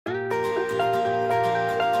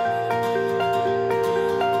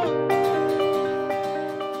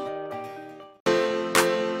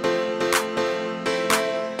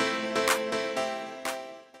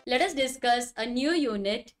let us discuss a new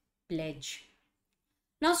unit, pledge.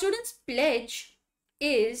 Now students, pledge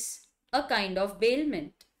is a kind of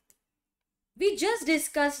bailment. We just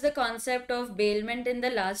discussed the concept of bailment in the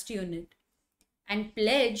last unit, and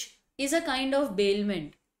pledge is a kind of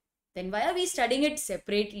bailment. Then why are we studying it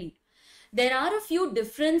separately? There are a few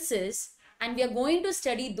differences and we are going to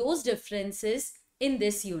study those differences in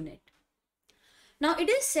this unit. Now it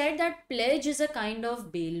is said that pledge is a kind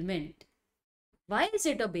of bailment. Why is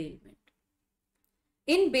it a bailment?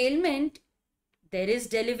 In bailment, there is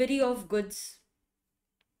delivery of goods.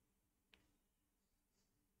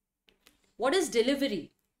 What is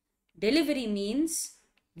delivery? Delivery means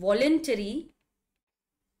voluntary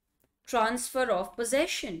transfer of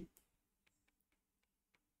possession.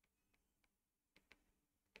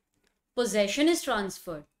 Possession is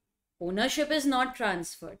transferred. Ownership is not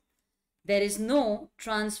transferred. There is no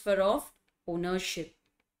transfer of ownership.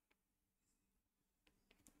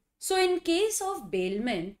 So in case of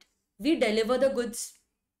bailment, we deliver the goods.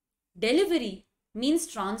 Delivery means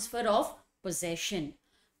transfer of possession.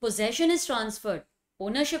 Possession is transferred.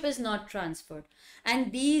 Ownership is not transferred.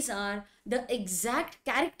 And these are the exact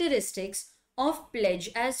characteristics of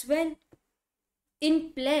pledge as well.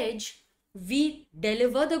 In pledge, we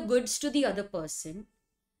deliver the goods to the other person.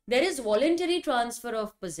 There is voluntary transfer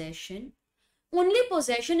of possession. Only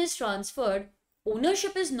possession is transferred.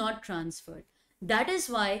 Ownership is not transferred. That is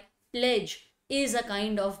why pledge is a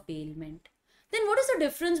kind of bailment. Then what is the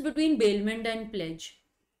difference between bailment and pledge?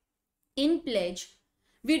 In pledge,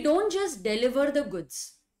 we don't just deliver the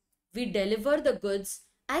goods. We deliver the goods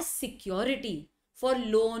as security for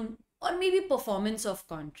loan or maybe performance of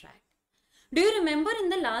contract. Do you remember in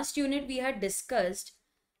the last unit we had discussed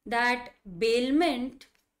that bailment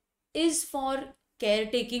is for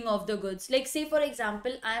caretaking of the goods. Like say for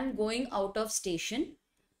example, I am going out of station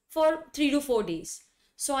for 3 to 4 days.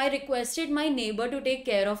 So I requested my neighbor to take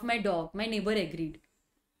care of my dog. My neighbor agreed.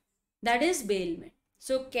 That is bailment.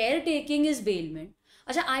 So caretaking is bailment.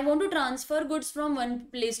 Achha, I want to transfer goods from one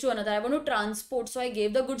place to another. I want to transport. So I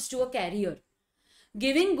gave the goods to a carrier.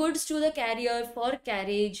 Giving goods to the carrier for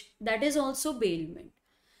carriage, that is also bailment.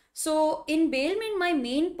 So in bailment, my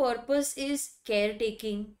main purpose is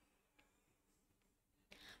caretaking.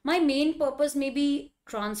 My main purpose may be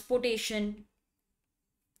transportation.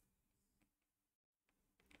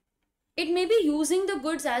 It may be using the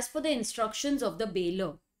goods as per the instructions of the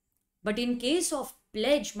bailer. But in case of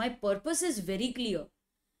pledge, my purpose is very clear.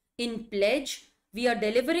 In pledge, we are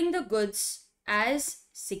delivering the goods as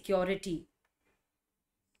security.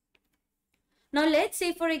 Now let's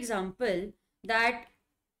say for example that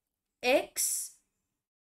X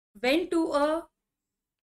went to a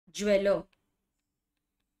jeweler.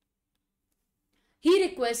 He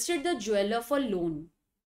requested the jeweler for loan.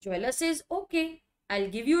 Jeweler says, okay, I'll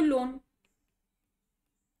give you loan,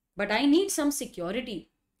 but I need some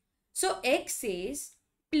security. So X says,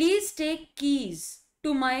 please take keys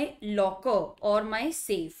to my locker or my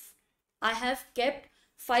safe. I have kept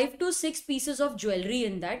 5 to 6 pieces of jewelry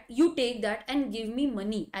in that. You take that and give me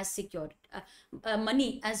money as security,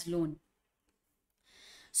 money as loan.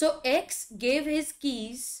 So X gave his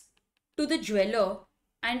keys to the jeweler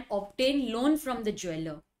and obtained loan from the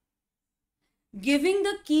jeweler. Giving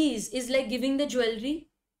the keys is like giving the jewelry.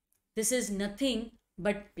 This is nothing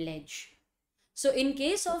but pledge. So in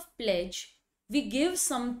case of pledge, we give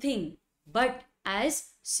something but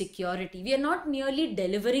as security. We are not merely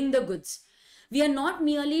delivering the goods. We are not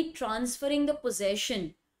merely transferring the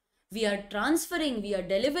possession. We are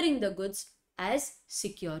delivering the goods as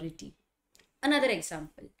security. Another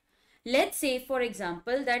example. Let's say for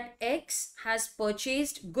example that X has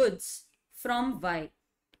purchased goods from Y.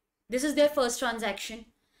 This is their first transaction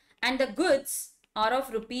and the goods are of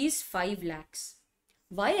rupees 5 lakhs.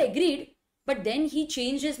 Y agreed, but then he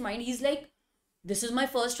changed his mind. He's like, this is my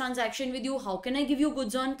first transaction with you. How can I give you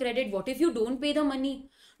goods on credit? What if you don't pay the money?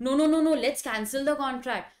 No, let's cancel the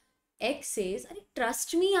contract. X says,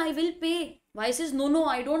 trust me, I will pay. Y says, no,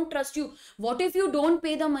 I don't trust you. What if you don't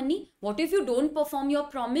pay the money? What if you don't perform your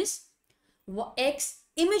promise? X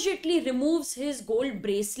immediately removes his gold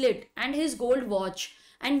bracelet and his gold watch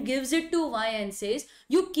and gives it to Y and says,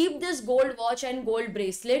 you keep this gold watch and gold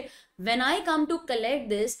bracelet. When I come to collect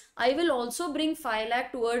this, I will also bring 5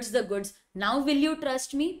 lakh towards the goods. Now will you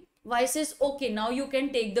trust me? Y says, okay, now you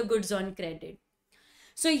can take the goods on credit.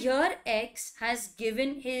 So here X has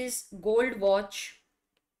given his gold watch,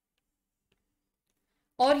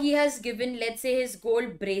 or he has given, let's say, his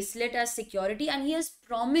gold bracelet as security, and he has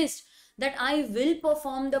promised that I will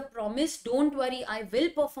perform the promise. Don't worry, I will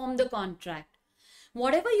perform the contract.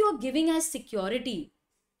 Whatever you are giving as security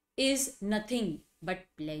is nothing but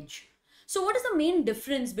pledge. So what is the main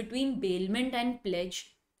difference between bailment and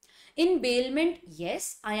pledge? In bailment,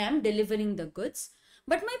 yes, I am delivering the goods,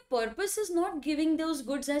 but my purpose is not giving those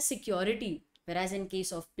goods as security. Whereas in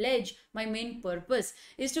case of pledge, my main purpose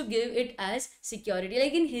is to give it as security.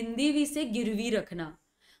 Like in Hindi, we say girvi rakhna.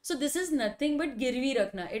 So this is nothing but girvi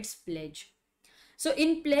rakhna. It's pledge. So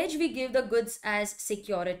in pledge, we give the goods as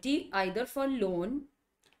security, either for loan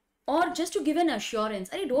or just to give an assurance.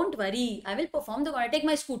 Hey, don't worry, I will perform the, I take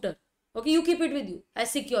my scooter. Okay, you keep it with you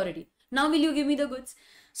as security. Now will you give me the goods?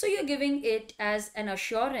 So you're giving it as an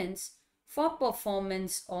assurance for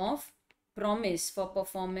performance of promise, for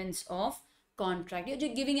performance of contract. You're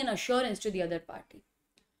just giving an assurance to the other party.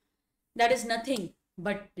 That is nothing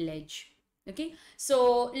but pledge. Okay,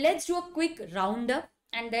 so let's do a quick roundup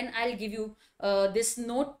and then I'll give you this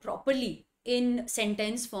note properly in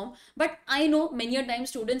sentence form. But I know many a time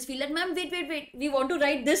students feel that, ma'am, wait, we want to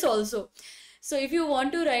write this also. So if you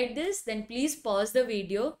want to write this, then please pause the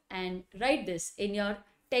video and write this in your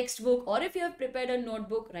textbook, or if you have prepared a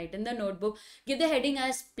notebook, write in the notebook, give the heading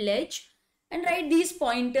as pledge and write these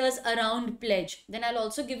pointers around pledge. Then I'll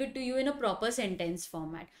also give it to you in a proper sentence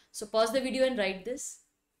format. So pause the video and write this.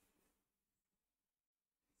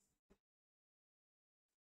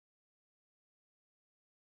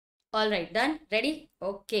 All right, done? Ready?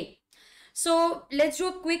 Okay. So let's do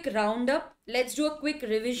a quick roundup. Let's do a quick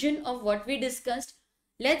revision of what we discussed.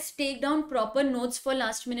 Let's take down proper notes for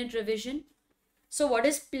last minute revision. So what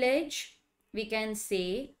is pledge? We can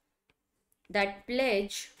say that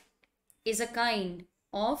pledge is a kind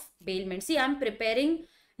of bailment. See, I'm preparing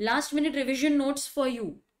last minute revision notes for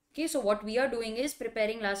you. Okay, so what we are doing is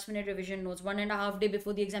preparing last minute revision notes. 1.5 days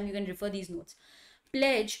before the exam, you can refer these notes.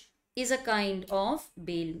 Pledge is a kind of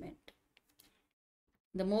bailment.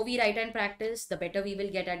 The more we write and practice, the better we will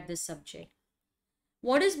get at this subject.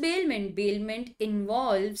 What is bailment? Bailment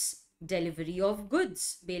involves delivery of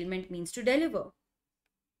goods. Bailment means to deliver.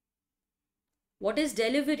 What is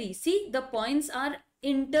delivery? See, the points are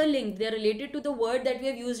interlinked. They are related to the word that we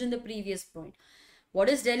have used in the previous point. What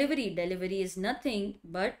is delivery? Delivery is nothing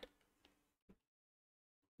but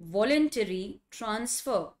voluntary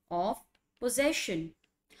transfer of possession.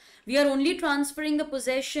 We are only transferring the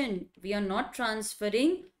possession. We are not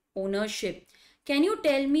transferring ownership. Can you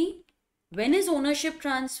tell me, when is ownership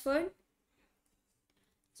transferred?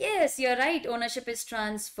 Yes, you're right. Ownership is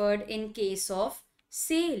transferred in case of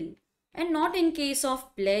sale and not in case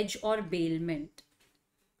of pledge or bailment.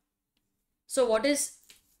 So what is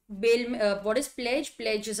pledge?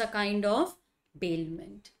 Pledge is a kind of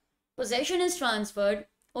bailment. Possession is transferred.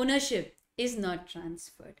 Ownership is not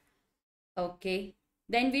transferred. Okay.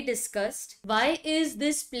 Then we discussed, why is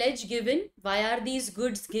this pledge given? Why are these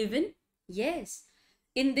goods given? Yes,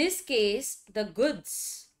 in this case, the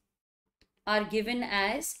goods are given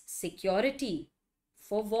as security.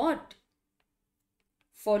 For what?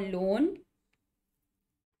 For loan,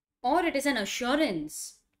 or it is an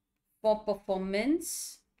assurance for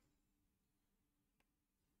performance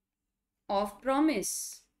of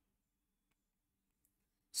promise.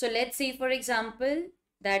 So let's say, for example,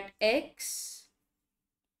 that X,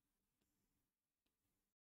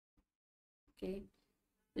 okay,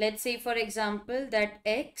 let's say for example that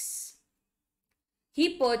X,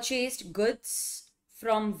 he purchased goods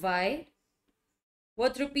from Y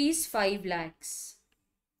worth rupees 5 lakhs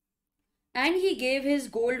and he gave his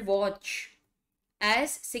gold watch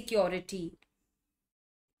as security.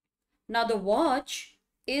 Now the watch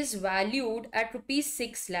is valued at rupees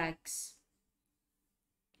 6 lakhs.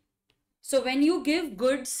 So when you give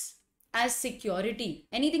goods as security,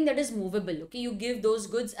 anything that is movable, okay, you give those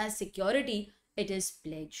goods as security, it is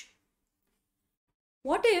pledge.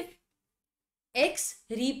 What if X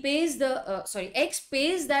repays the, X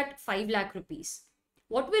pays that 5 lakh rupees?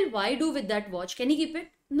 What will Y do with that watch? Can he keep it?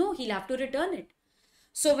 No, he'll have to return it.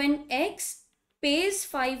 So when X pays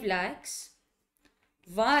 5 lakhs,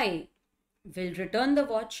 Y will return the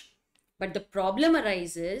watch. But the problem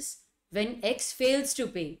arises when X fails to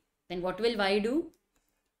pay. Then what will Y do?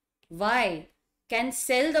 Y can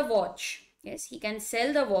sell the watch. Yes, he can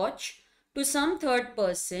sell the watch to some third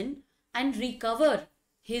person and recover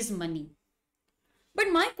his money. But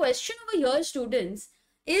my question over here, students,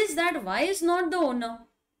 is that Y is not the owner.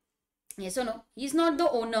 Yes or no? He is not the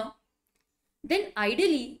owner. Then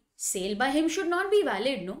ideally, sale by him should not be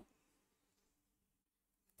valid, no?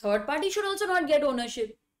 Third party should also not get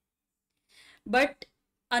ownership. But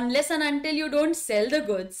unless and until you don't sell the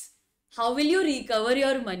goods, how will you recover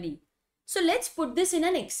your money? So let's put this in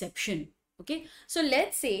an exception. Okay. So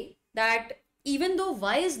let's say that even though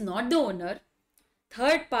Y is not the owner,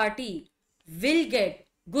 third party will get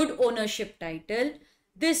good ownership title,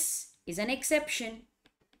 this is an exception.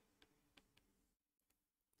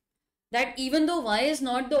 That even though Y is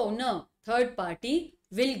not the owner, third party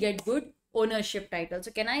will get good ownership title.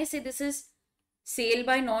 So can I say this is sale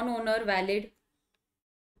by non-owner valid?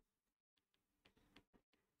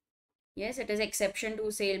 Yes, it is exception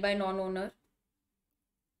to sale by non-owner.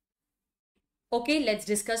 Okay, let's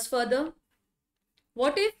discuss further.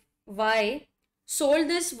 What if Y sold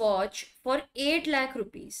this watch for 8 lakh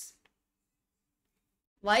rupees?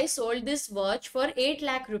 Y sold this watch for 8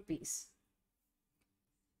 lakh rupees.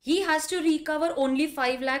 He has to recover only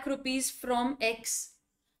 5 lakh rupees from X.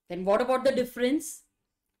 Then what about the difference?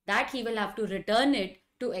 That he will have to return it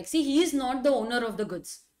to X. See, he is not the owner of the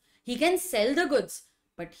goods. He can sell the goods,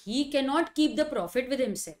 but he cannot keep the profit with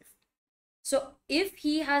himself. So if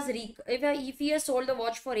he has sold the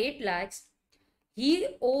watch for 8 lakhs, he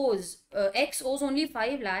owes X owes only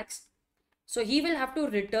 5 lakhs. So he will have to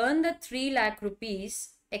return the 3 lakh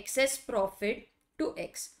rupees excess profit to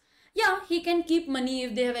X. Yeah, he can keep money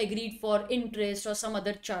if they have agreed for interest or some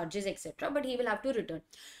other charges, etc. But he will have to return.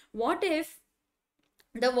 What if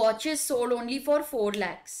the watch is sold only for 4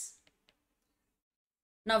 lakhs?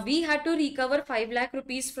 Now we had to recover 5 lakh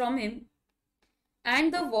rupees from him,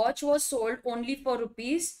 and the watch was sold only for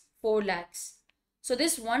rupees 4 lakhs. So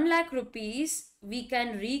this 1 lakh rupees we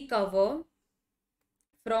can recover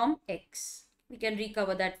from X. We can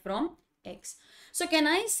recover that from X. So can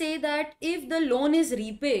I say that if the loan is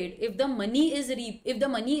repaid, if the money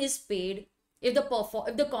is paid, if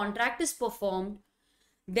the contract is performed,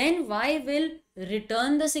 then Y will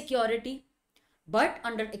return the security. But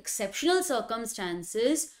under exceptional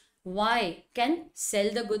circumstances, Y can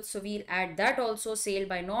sell the goods. So we'll add that also, sale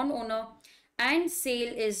by non-owner, and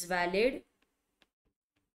sale is valid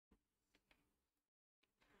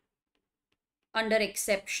under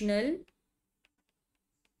exceptional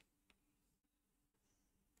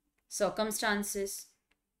circumstances.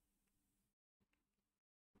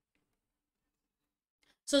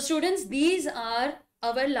 So students, these are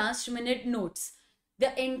our last minute notes.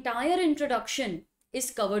 The entire introduction is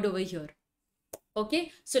covered over here.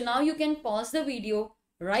 Okay, so now you can pause the video,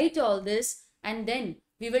 write all this, and then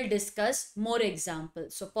we will discuss more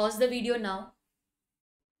examples. So pause the video now.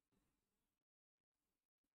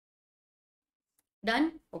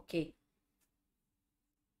 Done? Okay.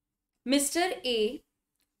 Mr. A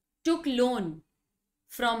took loan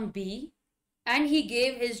from B and he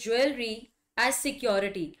gave his jewelry as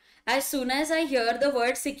security. As soon as I hear the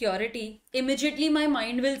word security, immediately my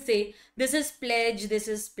mind will say, this is pledge, this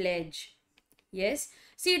is pledge. Yes.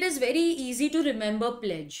 See, it is very easy to remember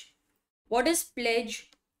pledge. What is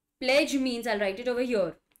pledge? Pledge means, I'll write it over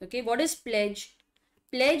here. Okay. What is pledge?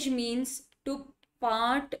 Pledge means to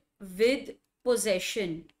part with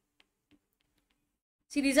possession.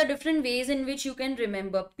 See, these are different ways in which you can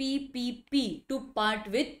remember. PPP, to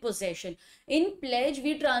part with possession. In pledge,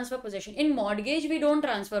 we transfer possession. In mortgage, we don't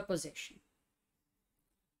transfer possession.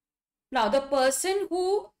 Now, the person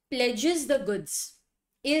who pledges the goods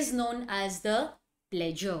is known as the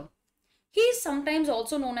pledger. He is sometimes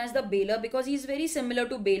also known as the bailer because he is very similar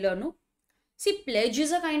to bailer, no? See, pledge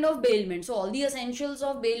is a kind of bailment. So, all the essentials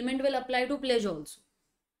of bailment will apply to pledge also.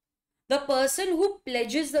 The person who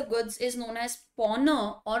pledges the goods is known as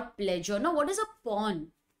pawner or pledger. Now, what is a pawn?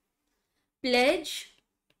 Pledge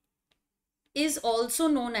is also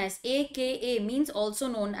known as AKA, means also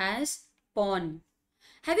known as pawn.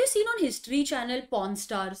 Have you seen on History Channel Pawn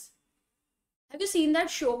Stars? Have you seen that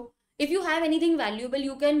show? If you have anything valuable,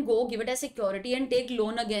 you can go give it as security and take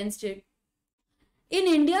loan against it. In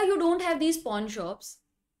India, you don't have these pawn shops.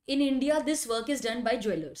 In India, this work is done by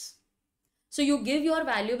jewelers. So you give your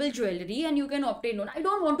valuable jewelry and you can obtain loan. I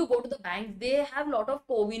don't want to go to the bank. They have lot of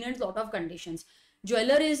covenants, lot of conditions.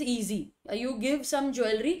 Jeweler is easy. You give some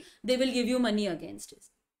jewelry, they will give you money against it.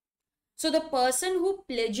 So the person who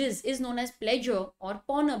pledges is known as pledger or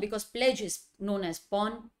pawner because pledge is known as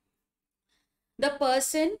pawn. The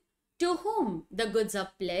person to whom the goods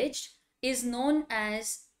are pledged is known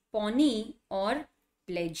as pawnee or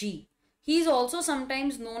pledgee. He is also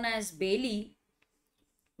sometimes known as bailee.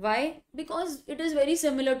 Why? Because it is very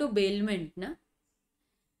similar to bailment. Na?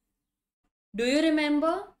 Do you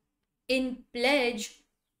remember? In pledge,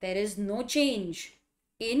 there is no change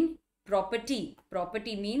in property.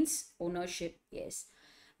 Property means ownership. Yes.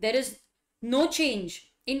 There is no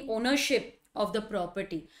change in ownership of the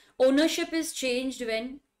property. Ownership is changed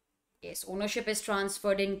when, yes, ownership is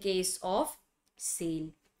transferred in case of sale.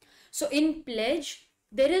 So in pledge,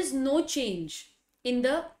 there is no change in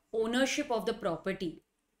the ownership of the property.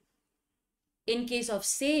 In case of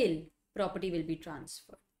sale, property will be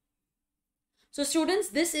transferred. So students,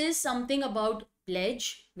 this is something about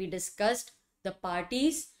pledge. We discussed the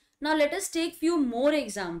parties. Now let us take few more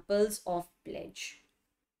examples of pledge.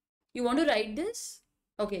 You want to write this?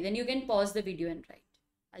 Okay, then you can pause the video and write.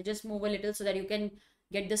 I'll just move a little so that you can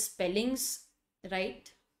get the spellings right.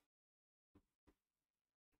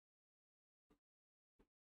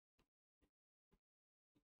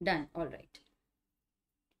 Done. All right.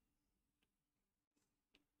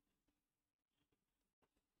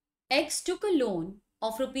 X took a loan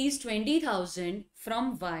of rupees 20,000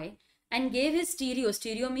 from Y and gave his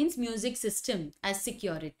stereo means music system, as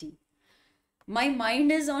security. My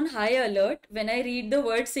mind is on high alert. When I read the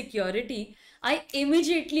word security, I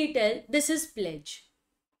immediately tell this is pledge.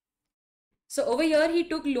 So over here he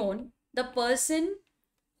took loan. The person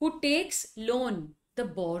who takes loan, the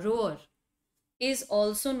borrower, is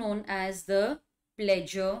also known as the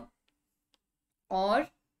pledger or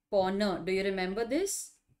pawner. Do you remember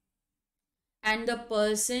this? And the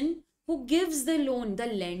person who gives the loan, the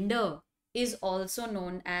lender, is also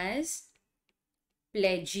known as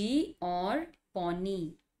pledgee or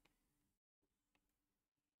pawnee.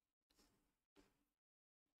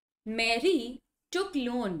 Mary took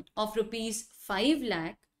loan of rupees 5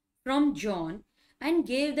 lakh from John and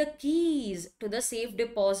gave the keys to the safe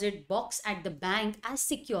deposit box at the bank as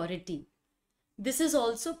security. This is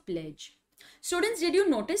also pledge. Students, did you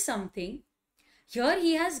notice something? Here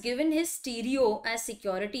he has given his stereo as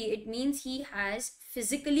security. It means he has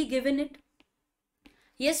physically given it.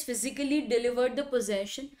 He has physically delivered the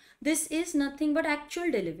possession. This is nothing but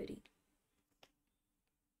actual delivery.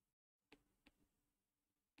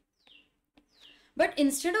 But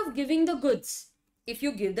instead of giving the goods, if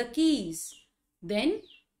you give the keys, then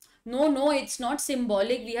no, it's not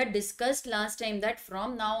symbolic. We had discussed last time that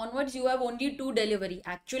from now onwards you have only two delivery,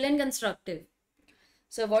 actual and constructive.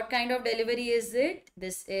 So what kind of delivery is it?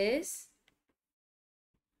 This is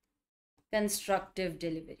constructive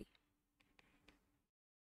delivery.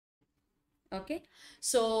 Okay.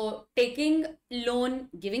 So taking loan,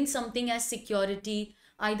 giving something as security,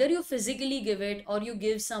 either you physically give it or you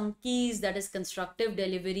give some keys, that is constructive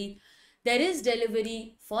delivery. There is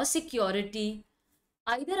delivery for security,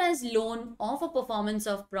 either as loan or for performance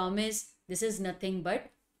of promise. This is nothing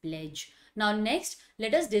but pledge. Now next,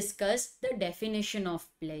 let us discuss the definition of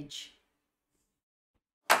pledge.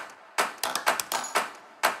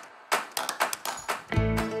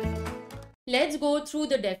 Let's go through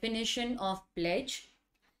the definition of pledge.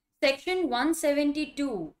 Section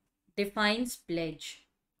 172 defines pledge.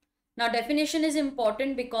 Now definition is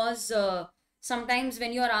important because sometimes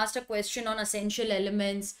when you are asked a question on essential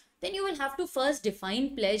elements, then you will have to first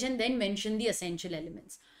define pledge and then mention the essential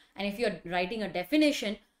elements. And if you are writing a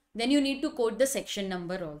definition, then you need to quote the section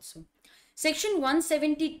number also. Section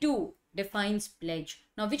 172 defines pledge.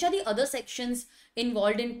 Now, which are the other sections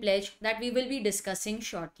involved in pledge that we will be discussing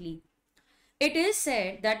shortly? It is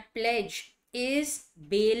said that pledge is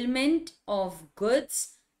bailment of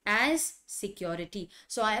goods as security.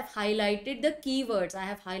 So, I have highlighted the keywords. I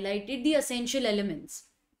have highlighted the essential elements.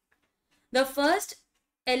 The first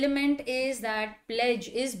element is that pledge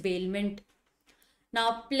is bailment.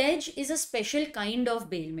 Now, pledge is a special kind of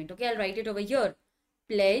bailment. Okay, I'll write it over here.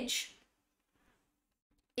 Pledge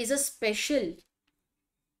is a special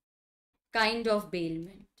kind of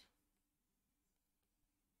bailment.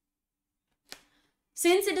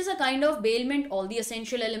 Since it is a kind of bailment, all the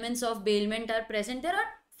essential elements of bailment are present. There are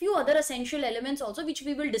few other essential elements also which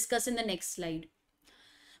we will discuss in the next slide.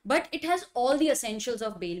 But it has all the essentials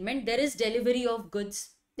of bailment. There is delivery of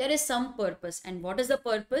goods. There is some purpose. And what is the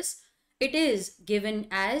purpose? It is given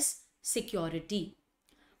as security.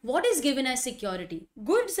 What is given as security?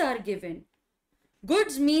 Goods are given.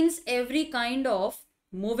 Goods means every kind of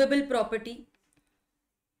movable property.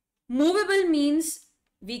 Movable means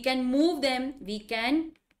we can move them, we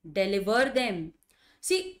can deliver them.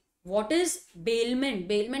 See, what is bailment?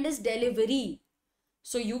 Bailment is delivery.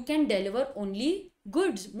 So you can deliver only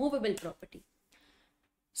goods, movable property.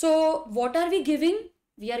 So what are we giving?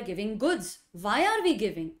 We are giving goods. Why are we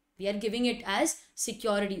giving? We are giving it as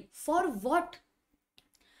security. For what?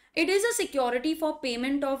 It is a security for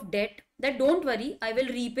payment of debt, that don't worry, I will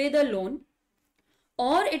repay the loan.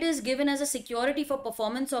 Or it is given as a security for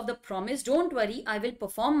performance of the promise. Don't worry, I will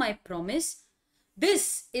perform my promise.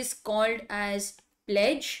 This is called as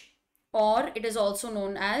pledge, or it is also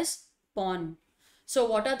known as pawn. So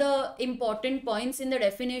what are the important points in the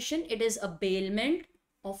definition? It is a bailment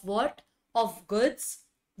of what? Of goods.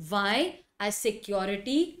 Why? As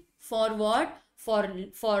security. For what?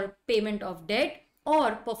 For payment of debt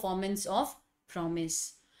or performance of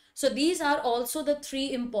promise. So these are also the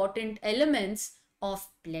three important elements of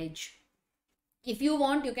pledge. If you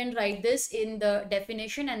want, you can write this in the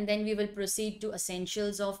definition and then we will proceed to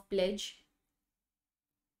essentials of pledge.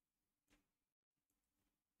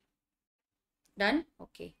 Done?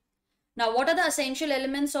 Okay. Now, what are the essential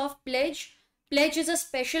elements of pledge? Pledge is a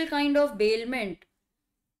special kind of bailment.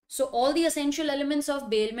 So all the essential elements of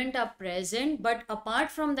bailment are present, but apart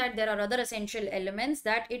from that, there are other essential elements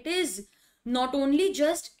that it is not only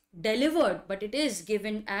just delivered, but it is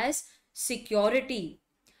given as security.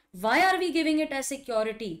 Why are we giving it as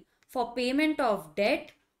security? For payment of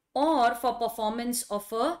debt or for performance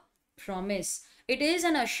of a promise. It is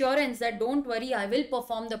an assurance that don't worry, I will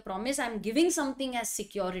perform the promise. I'm giving something as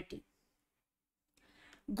security.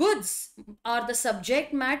 Goods are the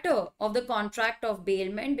subject matter of the contract of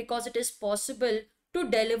bailment because it is possible to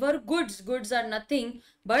deliver goods. Goods are nothing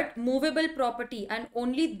but movable property and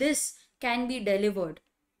only this can be delivered.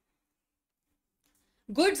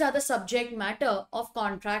 Goods are the subject matter of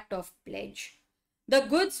contract of pledge. The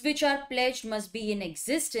goods which are pledged must be in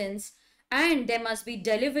existence and there must be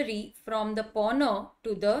delivery from the pawner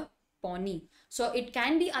to the pawnee. So it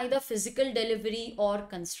can be either physical delivery or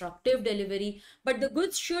constructive delivery, but the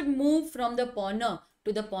goods should move from the pawner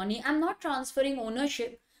to the pawnee. I'm not transferring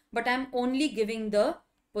ownership, but I'm only giving the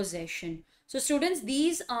possession. So students,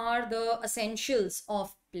 these are the essentials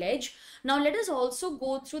of pledge. Now let us also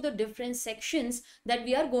go through the different sections that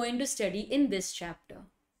we are going to study in this chapter.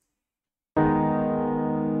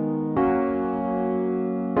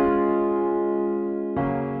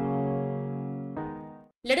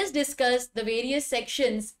 Let us discuss the various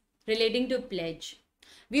sections relating to pledge.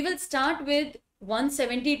 We will start with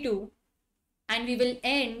 172 and we will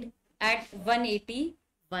end at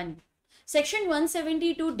 181. Section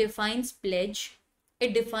 172 defines pledge.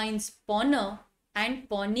 It defines pawner and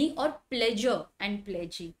pawnee or pledger and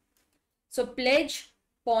pledgee. So pledge,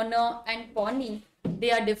 pawner and pawnee,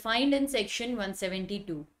 they are defined in section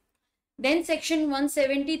 172. Then section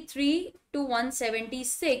 173 to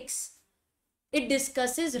 176, it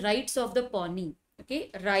discusses rights of the pawnee. Okay,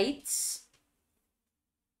 rights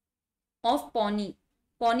of pawnee.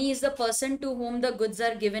 Pawnee is the person to whom the goods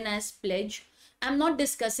are given as pledge. I'm not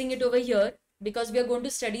discussing it over here because we are going to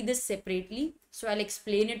study this separately. So I'll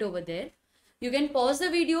explain it over there. You can pause the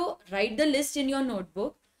video, write the list in your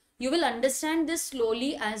notebook. You will understand this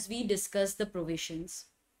slowly as we discuss the provisions.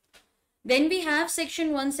 Then we have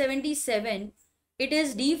section 177. It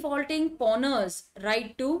is defaulting pawner's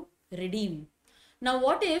right to redeem. Now,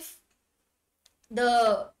 what if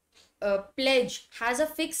the pledge has a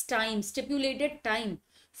fixed time, stipulated time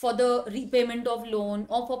for the repayment of loan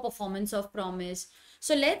or for performance of promise?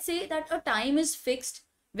 So, let's say that a time is fixed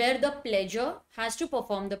where the pledger has to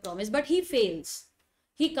perform the promise, but he fails.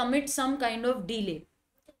 He commits some kind of delay.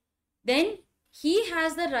 Then he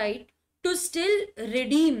has the right to still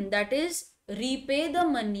redeem, that is, repay the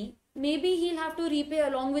money. Maybe he'll have to repay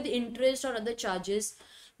along with interest or other charges.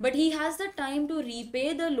 But he has the time to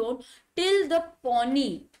repay the loan till the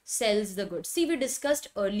pawnee sells the goods. See, we discussed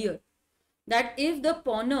earlier that if the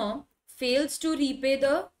pawner fails to repay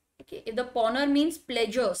the, if the pawner means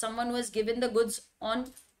pledger, someone who has given the goods on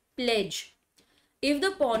pledge. If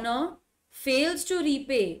the pawner fails to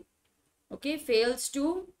repay, fails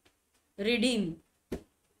to redeem,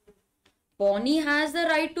 pawnee has the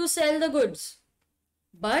right to sell the goods.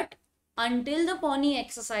 But until the pawnee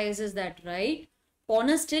exercises that right,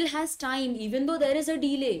 pawner still has time, even though there is a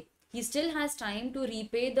delay. He still has time to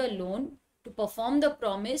repay the loan, to perform the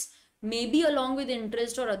promise, maybe along with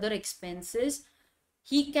interest or other expenses.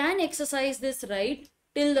 He can exercise this right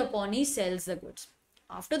till the pawnee sells the goods.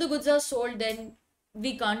 After the goods are sold, then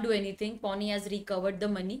we can't do anything. Pawnee has recovered the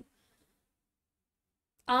money.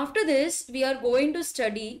 After this, we are going to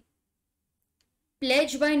study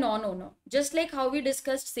pledge by non-owner. Just like how we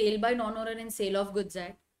discussed sale by non-owner in Sale of Goods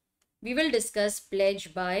Act, we will discuss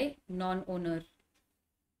pledge by non-owner.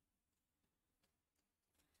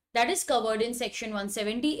 That is covered in section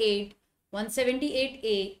 178,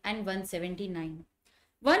 178A and 179.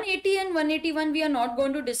 180 and 181 we are not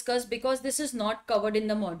going to discuss because this is not covered in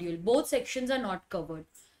the module. Both sections are not covered.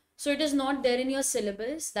 So it is not there in your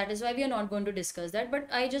syllabus. That is why we are not going to discuss that. But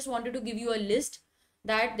I just wanted to give you a list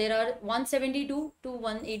that there are 172 to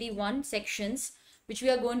 181 sections which we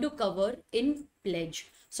are going to cover in pledge.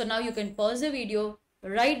 So now you can pause the video,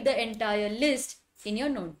 write the entire list in your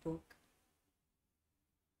notebook.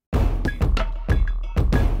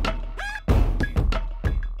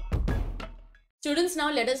 Students,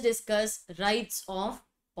 now let us discuss rights of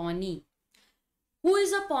pawnee. Who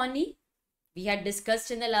is a pawnee? We had discussed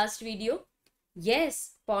in the last video.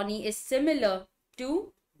 Yes, pawnee is similar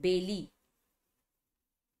to bailee.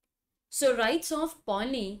 So rights of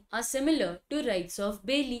pawnee are similar to rights of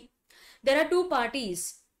bailee. There are two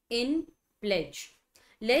parties in pledge.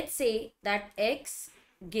 Let's say that X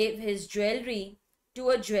gave his jewelry to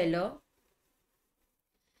a jeweler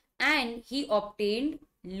and he obtained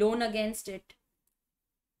loan against it.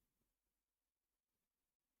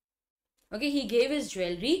 Okay, he gave his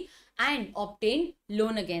jewelry and obtained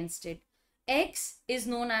loan against it. X is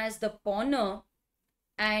known as the pawner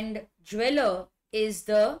and jeweler is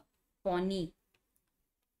the pawnee.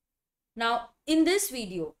 Now, in this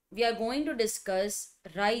video, we are going to discuss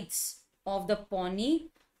rights of the pawnee,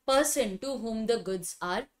 person to whom the goods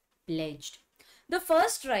are pledged. The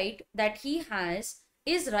first right that he has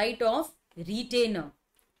is right of retainer.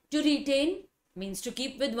 To retain means to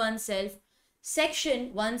keep with oneself.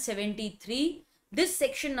 Section 173. This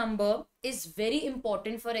section number is very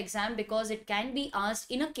important for exam because it can be asked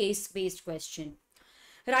in a case-based question.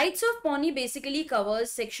 Rights of pawnee basically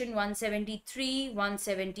covers section 173,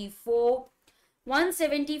 174,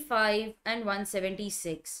 175 and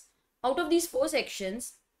 176. Out of these four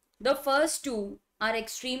sections, the first two are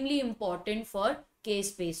extremely important for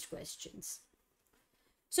case-based questions.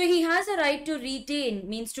 So he has a right to retain,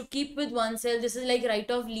 means to keep with oneself. This is like right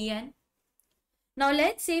of lien. Now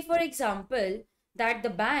let's say, for example, that the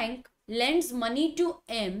bank lends money to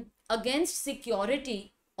M against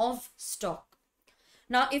security of stock.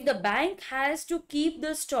 Now, if the bank has to keep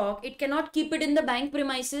the stock, it cannot keep it in the bank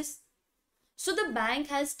premises. So the bank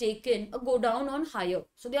has taken a go down on hire.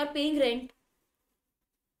 So they are paying rent.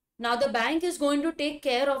 Now the bank is going to take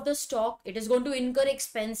care of the stock. It is going to incur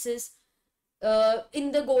expenses.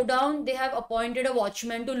 In the go down, they have appointed a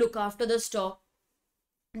watchman to look after the stock.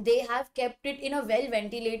 They have kept it in a well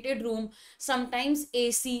ventilated room, sometimes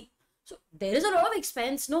AC. So there is a lot of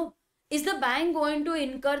expense, no? Is the bank going to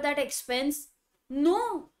incur that expense?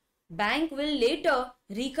 No. Bank will later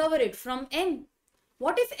recover it from M.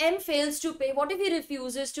 What if M fails to pay? What if he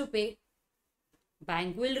refuses to pay?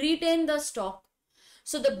 Bank will retain the stock.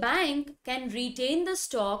 So the bank can retain the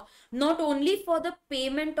stock not only for the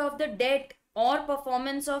payment of the debt or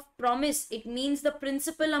performance of promise, it means the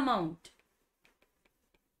principal amount,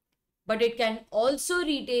 but it can also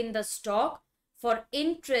retain the stock for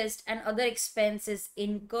interest and other expenses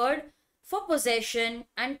incurred for possession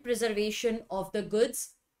and preservation of the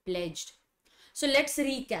goods pledged. So let's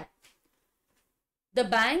recap. The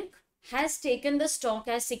bank has taken the stock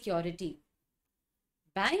as security.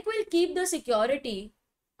 Bank will keep the security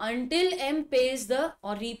until M pays the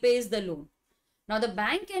or repays the loan. Now the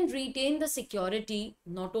bank can retain the security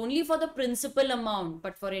not only for the principal amount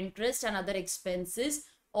but for interest and other expenses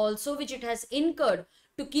also which it has incurred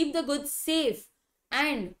to keep the goods safe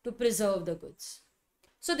and to preserve the goods.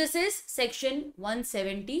 So this is section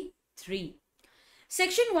 173.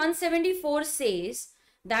 Section 174 says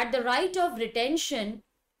that the right of retention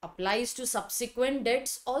applies to subsequent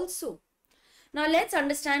debts also. Now let's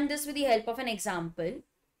understand this with the help of an example.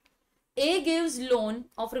 A gives loan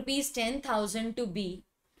of rupees 10,000 to B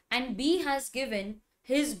and B has given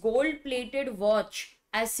his gold-plated watch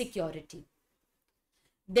as security.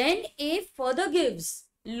 Then A further gives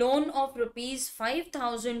loan of rupees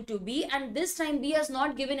 5,000 to B and this time B has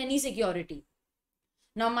not given any security.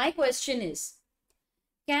 Now my question is,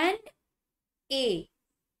 can A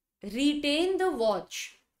retain the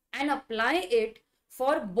watch and apply it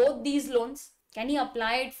for both these loans? Can he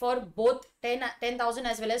apply it for both 10,000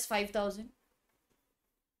 as well as 5,000?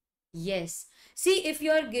 Yes. See, if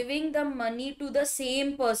you are giving the money to the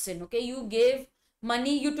same person, okay, you gave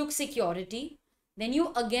money, you took security, then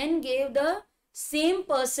you again gave the same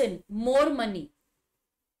person more money.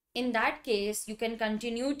 In that case, you can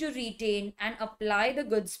continue to retain and apply the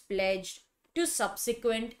goods pledged to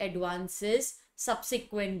subsequent advances,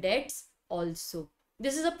 subsequent debts also.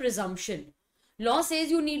 This is a presumption. Law says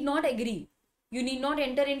you need not agree. You need not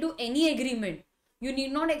enter into any agreement. You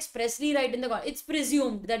need not expressly write in the contract. It's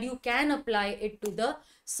presumed that you can apply it to the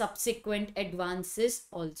subsequent advances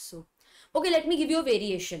also. Okay, let me give you a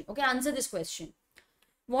variation. Okay, answer this question.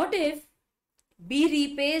 What if B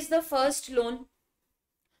repays the first loan,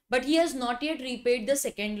 but he has not yet repaid the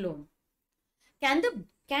second loan? Can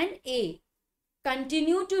A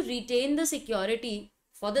continue to retain the security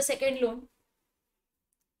for the second loan?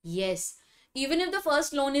 Yes, even if the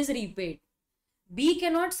first loan is repaid. B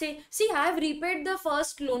cannot say, see, I have repaid the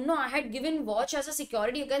first loan. No, I had given watch as a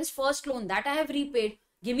security against first loan. That I have repaid.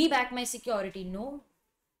 Give me back my security. No.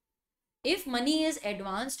 If money is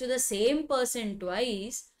advanced to the same person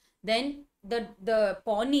twice, then the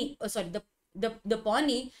pawnee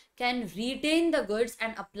can retain the goods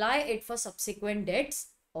and apply it for subsequent debts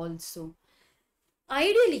also.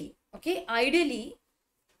 Ideally, okay, ideally,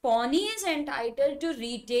 pawnee is entitled to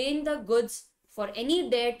retain the goods for any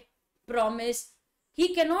debt, promise.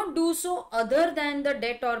 He cannot do so other than the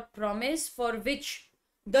debt or promise for which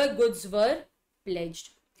the goods were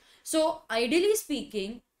pledged. So ideally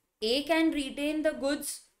speaking, A can retain the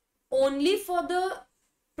goods only for the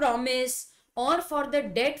promise or for the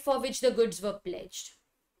debt for which the goods were pledged.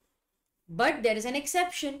 But there is an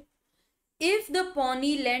exception. If the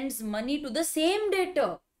pawnee lends money to the same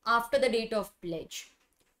debtor after the date of pledge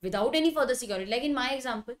without any further security, like in my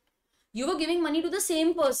example, you were giving money to the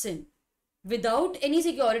same person without any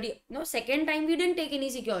security. No, second time we didn't take any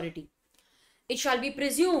security. It shall be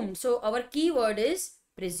presumed. So our keyword is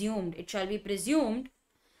presumed. It shall be presumed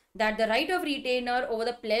that the right of retainer over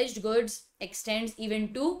the pledged goods extends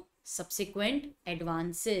even to subsequent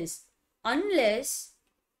advances, unless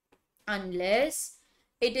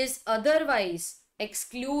it is otherwise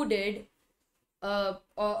excluded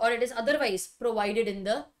or it is otherwise provided in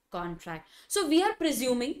the contract. So we are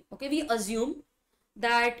presuming, okay, we assume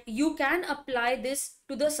that you can apply this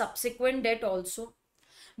to the subsequent debt also,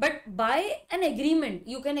 but by an agreement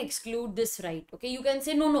you can exclude this right. Okay, you can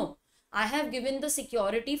say no, I have given the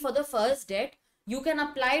security for the first debt, you can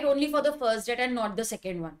apply it only for the first debt and not the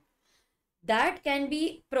second one. That can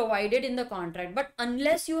be provided in the contract, but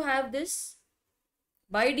unless you have this,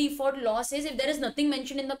 by default law says if there is nothing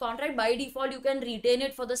mentioned in the contract, by default you can retain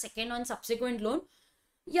it for the second and subsequent loan.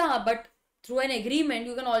 Yeah, but through an agreement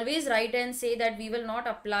you can always write and say that we will not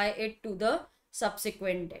apply it to the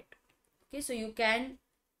subsequent debt. Okay, so you can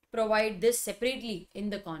provide this separately in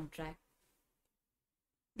the contract.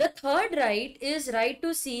 The third right is right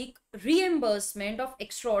to seek reimbursement of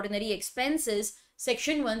extraordinary expenses,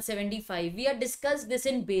 section 175. We have discussed this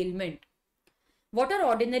in bailment. What are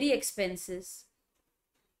ordinary expenses?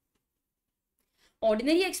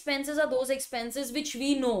 Ordinary expenses are those expenses which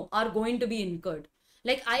we know are going to be incurred.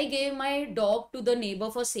 Like I gave my dog to the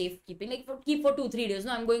neighbor for safekeeping, like keep for 2-3 days.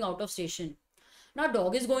 No, I'm going out of station. Now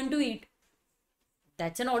dog is going to eat.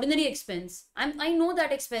 That's an ordinary expense. I know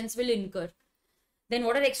that expense will incur. Then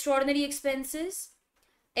what are extraordinary expenses?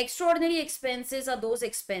 Extraordinary expenses are those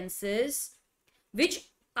expenses which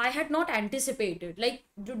I had not anticipated. Like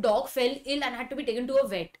the dog fell ill and had to be taken to a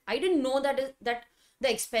vet. I didn't know that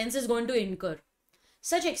the expense is going to incur.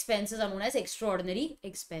 Such expenses are known as extraordinary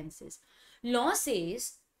expenses. Law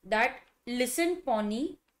says that, listen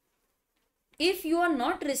pawnee, if you are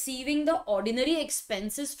not receiving the ordinary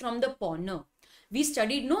expenses from the pawner, we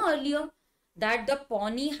studied earlier that the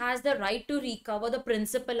pawnee has the right to recover the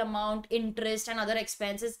principal amount, interest and other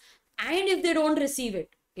expenses, and if they don't receive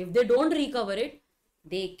it, if they don't recover it,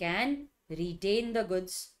 they can retain the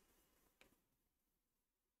goods.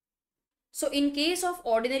 So in case of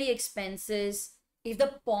ordinary expenses, if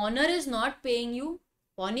the pawner is not paying you,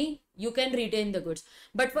 pawnee, you can retain the goods.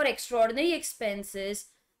 But for extraordinary expenses,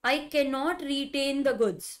 I cannot retain the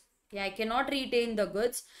goods. Yeah, I cannot retain the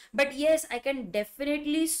goods. But yes, I can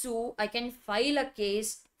definitely sue. I can file a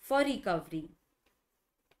case for recovery.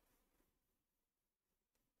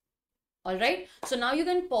 Alright, so now you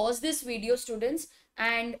can pause this video, students,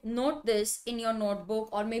 and note this in your notebook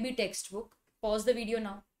or maybe textbook. Pause the video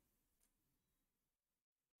now.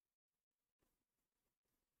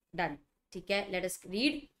 Done. Okay, let us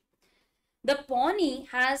read. The pawnee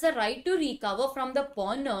has a right to recover from the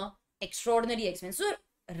pawner extraordinary expense. So,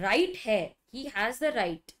 right here, he has the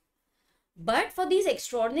right. But for these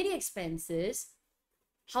extraordinary expenses,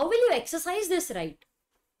 how will you exercise this right?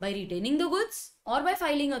 By retaining the goods or by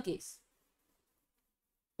filing a case?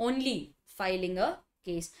 Only filing a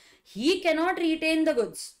case. He cannot retain the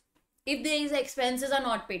goods if these expenses are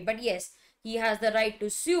not paid. But yes, he has the right to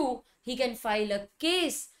sue. He can file a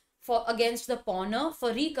case against the pawner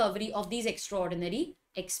for recovery of these extraordinary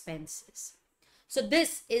expenses. So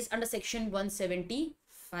this is under section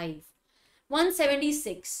 175.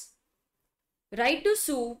 176. Right to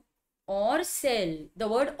sue or sell. The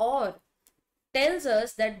word or tells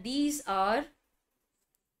us that these are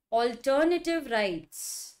alternative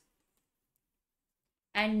rights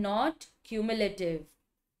and not cumulative.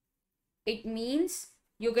 It means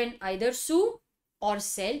you can either sue or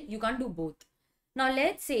sell. You can't do both. Now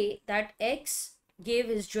let's say that X gave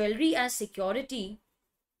his jewelry as security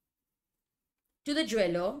to the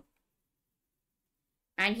jeweler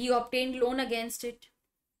and he obtained loan against it.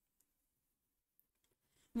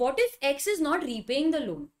 What if X is not repaying the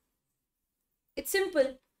loan? It's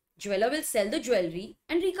simple. Jeweler will sell the jewelry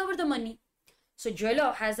and recover the money. So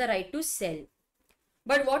jeweler has the right to sell.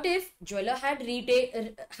 But what if jeweler had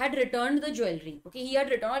returned the jewelry? Okay, he had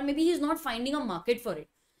returned, or maybe he is not finding a market for it.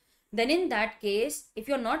 Then in that case, if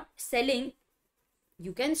you're not selling,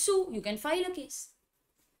 you can sue, you can file a case.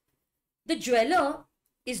 The jeweler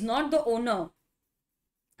is not the owner.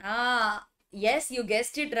 Ah, yes, you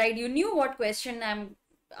guessed it right. You knew what question I'm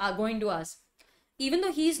going to ask. Even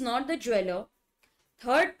though he is not the jeweler,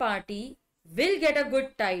 third party will get a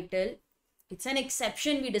good title. It's an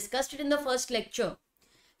exception. We discussed it in the first lecture.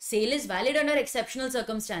 Sale is valid under exceptional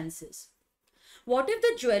circumstances. What if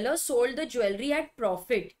the jeweler sold the jewelry at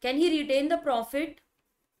profit? Can he retain the profit?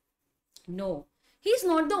 No. He's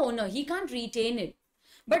not the owner. He can't retain it.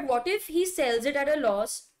 But what if he sells it at a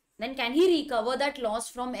loss? Then can he recover that loss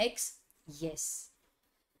from X? Yes.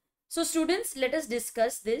 So students, let us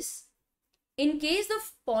discuss this. In case the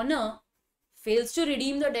pawner fails to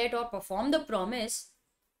redeem the debt or perform the promise,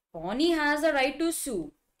 pawnee has a right to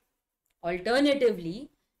sue. Alternatively,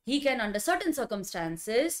 he can, under certain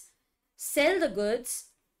circumstances, sell the goods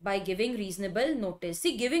by giving reasonable notice.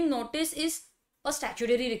 See, giving notice is a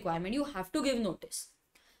statutory requirement. You have to give notice.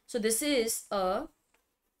 So this is a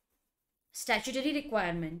statutory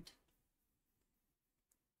requirement.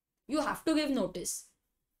 You have to give notice.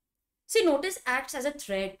 See, notice acts as a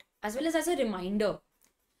threat as well as a reminder.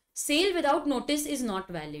 Sale without notice is not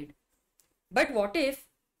valid. But what if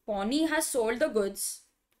pawnee has sold the goods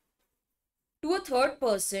to a third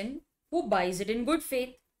person who buys it in good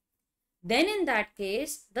faith? Then in that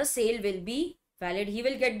case, the sale will be valid. He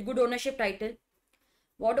will get good ownership title.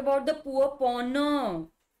 What about the poor pawner?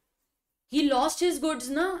 He lost his goods,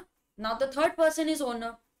 na? Now the third person is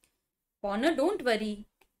owner. Pawner, don't worry.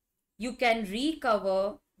 You can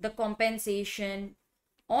recover the compensation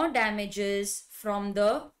or damages from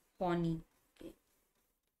the pawnee. Okay.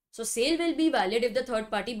 So sale will be valid if the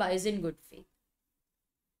third party buys in good faith.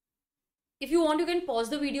 If you want, you can pause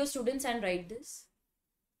the video, students, and write this.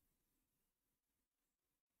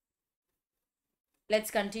 Let's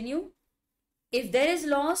continue. If there is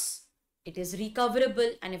loss, it is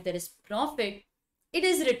recoverable, and if there is profit, it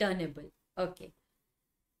is returnable. Okay.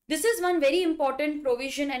 This is one very important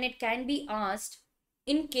provision and it can be asked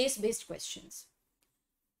in case-based questions.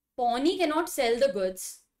 Pawnee cannot sell the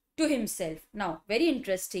goods to himself. Now, very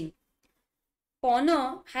interesting.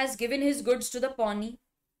 Pawner has given his goods to the pawnee.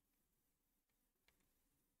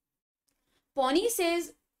 Pawnee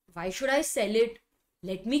says, why should I sell it?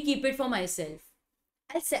 Let me keep it for myself.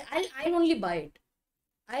 I'll only buy it.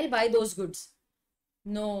 I'll buy those goods.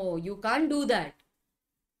 No, you can't do that.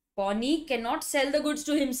 Pawnee cannot sell the goods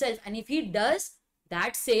to himself, and if he does,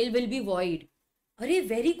 that sale will be void. Arey,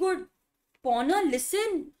 very good. Pawner,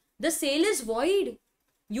 listen. The sale is void.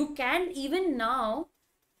 You can even now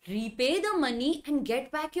repay the money and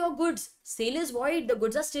get back your goods. Sale is void. The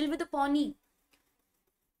goods are still with the pawnee.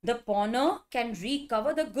 The pawner can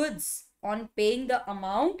recover the goods on paying the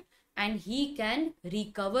amount and he can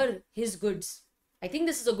recover his goods. I think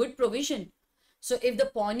this is a good provision. So if the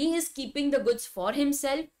pawnee is keeping the goods for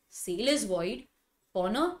himself, sale is void.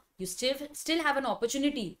 Pawner, you still have an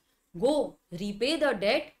opportunity. Go, repay the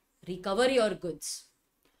debt, recover your goods.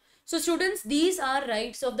 So students, these are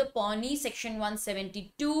rights of the pawnee, section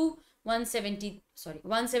 172,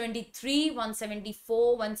 173,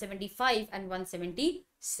 174, 175 and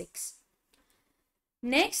 176.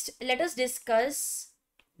 Next, let us discuss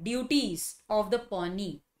duties of the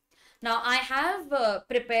pawnee. Now, I have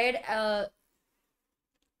prepared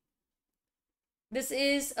this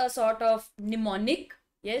is a sort of mnemonic.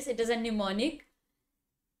 Yes, it is a mnemonic.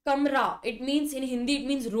 Kamra, it means in Hindi, it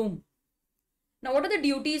means room. Now, what are the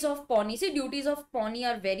duties of pawnee? See, duties of pawnee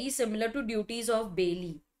are very similar to duties of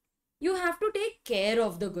bailee. You have to take care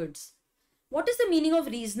of the goods. What is the meaning of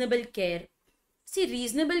reasonable care? See,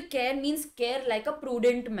 reasonable care means care like a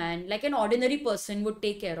prudent man, like an ordinary person would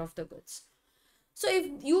take care of the goods. So if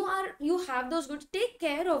you have those goods, take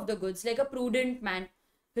care of the goods like a prudent man.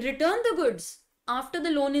 Return the goods after the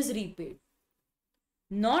loan is repaid.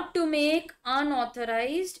 Not to make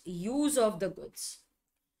unauthorized use of the goods.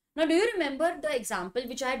 Now, do you remember the example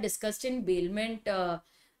which I had discussed in bailment?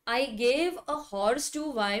 I gave a horse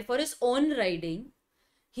to Y for his own riding.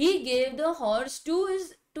 He gave the horse to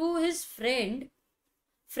his friend.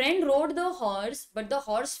 Friend rode the horse, but the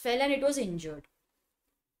horse fell and it was injured.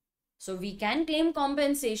 So we can claim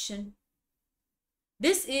compensation.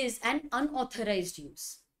 This is an unauthorized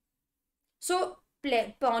use. So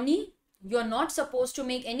pawnee, you are not supposed to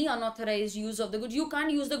make any unauthorized use of the goods. You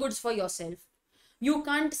can't use the goods for yourself. You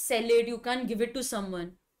can't sell it. You can't give it to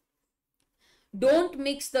someone. Don't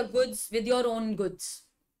mix the goods with your own goods.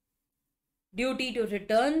 Duty to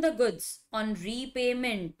return the goods on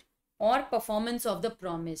repayment or performance of the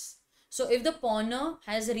promise. So if the pawner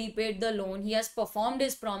has repaid the loan, he has performed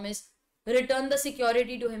his promise, return the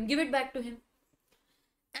security to him, give it back to him.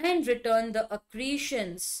 And return the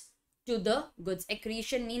accretions to the goods.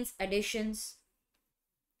 Accretion means additions,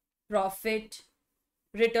 profit,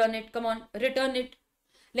 return it. Come on, return it.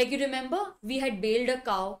 Like you remember, we had bailed a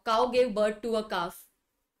cow. Cow gave birth to a calf.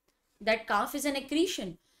 That calf is an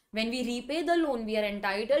accretion. When we repay the loan, we are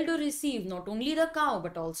entitled to receive not only the cow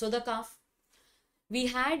but also the calf. We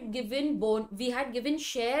had given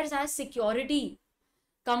shares as security.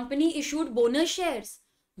 Company issued bonus shares.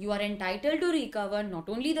 You are entitled to recover not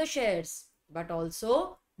only the shares but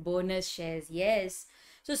also bonus shares. Yes.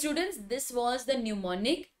 So students, this was the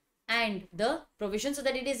mnemonic and the provision so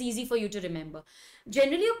that it is easy for you to remember.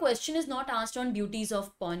 Generally, a question is not asked on duties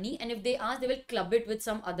of pawnee, and if they ask, they will club it with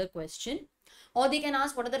some other question. Or they can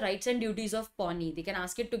ask what are the rights and duties of pawnee. They can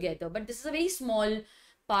ask it together, but this is a very small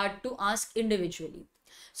part to ask individually.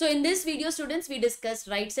 So in this video, students, we discussed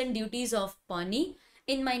rights and duties of pawnee.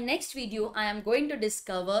 In my next video, I am going to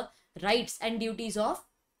discover rights and duties of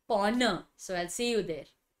pawner. So I'll see you there.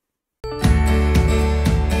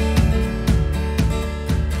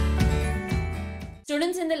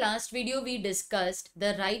 Students, in the last video, we discussed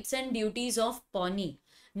the rights and duties of pawnee.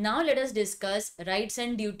 Now let us discuss rights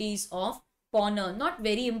and duties of pawner. Not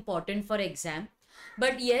very important for exam,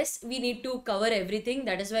 but yes, we need to cover everything.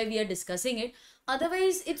 That is why we are discussing it.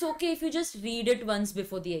 Otherwise, it's okay if you just read it once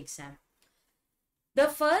before the exam. The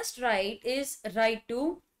first right is right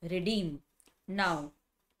to redeem. Now,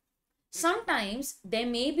 sometimes there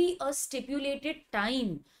may be a stipulated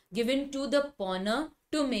time given to the pawner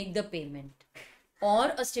to make the payment,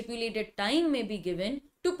 or a stipulated time may be given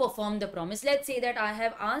to perform the promise. Let's say that I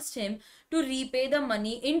have asked him to repay the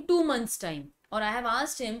money in 2 months' time, or I have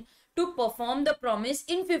asked him to perform the promise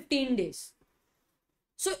in 15 days.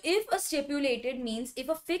 So if a stipulated means if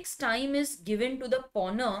a fixed time is given to the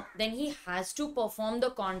pawner, then he has to perform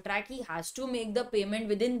the contract, he has to make the payment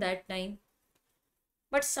within that time.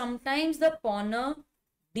 But sometimes the pawner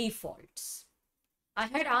defaults. I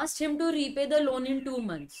had asked him to repay the loan in 2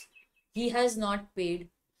 months. He has not paid.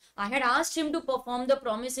 I had asked him to perform the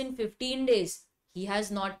promise in 15 days. He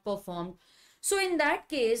has not performed. So in that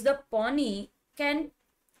case, the pawnee can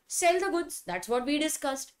sell the goods. That's what we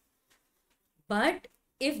discussed. But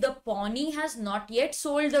if the pawnee has not yet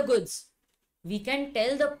sold the goods, we can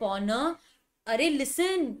tell the pawner, "Arey,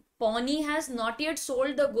 listen, pawnee has not yet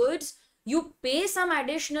sold the goods. You pay some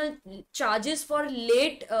additional charges for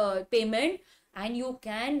late payment and you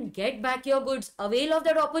can get back your goods. Avail of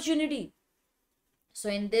that opportunity." So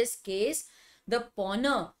in this case, the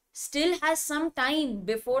pawner still has some time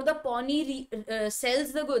before the pawnee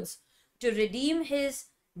sells the goods to redeem his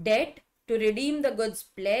debt, to redeem the goods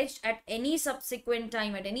pledged at any subsequent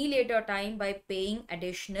time, at any later time, by paying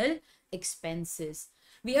additional expenses.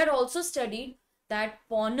 We had also studied that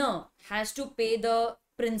pawner has to pay the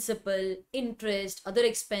principal, interest, other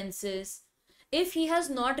expenses. If he has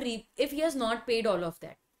not paid all of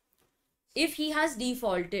that, if he has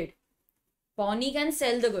defaulted, pawnee can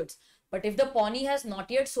sell the goods. But if the pawnee has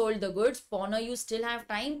not yet sold the goods, pawner, you still have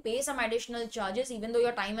time, pay some additional charges even though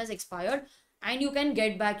your time has expired, and you can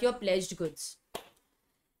get back your pledged goods.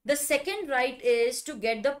 The second right is to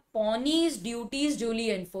get the pawnee's duties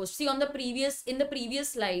duly enforced. See, in the previous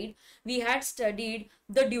slide, we had studied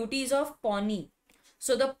the duties of pawnee.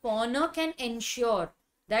 So the pawner can ensure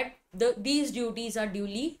that these duties are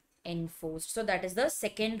duly enforced. So that is the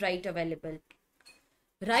second right available.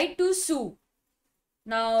 Right to sue.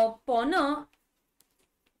 Now, pawner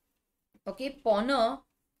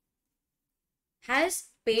has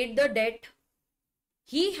paid the debt.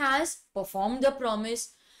 He has performed the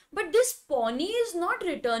promise, but this pawnee is not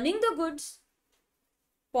returning the goods.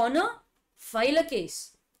 Pawner, file a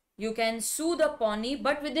case. You can sue the pawnee,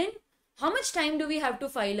 but within how much time do we have to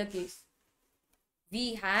file a case?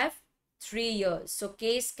 We have 3 years. So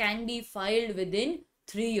case can be filed within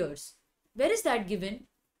 3 years. Where is that given?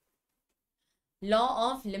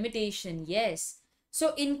 Law of limitation. Yes.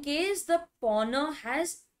 So in case the pawner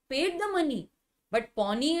has paid the money, but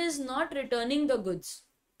pawnee is not returning the goods,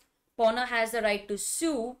 pawner has the right to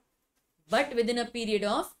sue, but within a period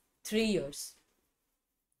of 3 years.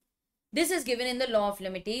 This is given in the law of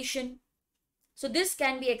limitation. So this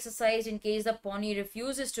can be exercised in case the pawnee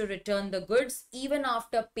refuses to return the goods even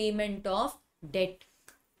after payment of debt.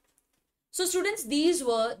 So students, these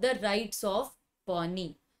were the rights of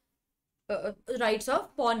pawnee. Rights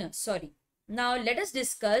of pawner, sorry. Now let us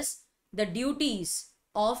discuss the duties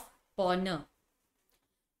of pawner.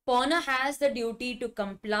 Pawner has the duty to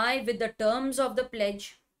comply with the terms of the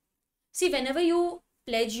pledge. See, whenever you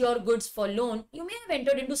pledge your goods for loan, you may have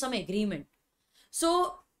entered into some agreement.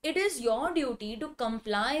 So it is your duty to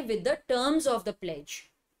comply with the terms of the pledge.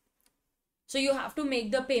 So you have to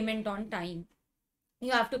make the payment on time.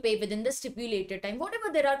 You have to pay within the stipulated time.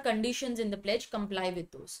 Whatever there are conditions in the pledge, comply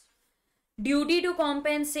with those. Duty to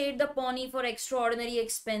compensate the pawnee for extraordinary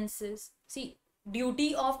expenses. See,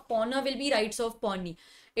 duty of pawner will be rights of pawnee.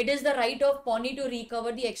 It is the right of pawnee to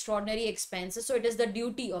recover the extraordinary expenses. So it is the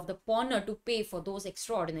duty of the pawner to pay for those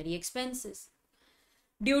extraordinary expenses.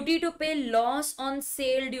 Duty to pay loss on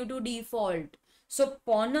sale due to default. So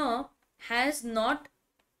pawner has not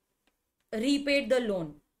repaid the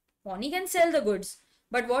loan. Pawnee can sell the goods,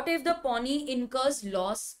 but what if the pawnee incurs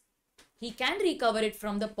loss? He can recover it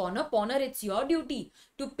from the pawner. Pawner, it's your duty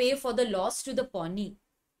to pay for the loss to the pawnee.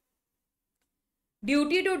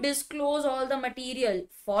 Duty to disclose all the material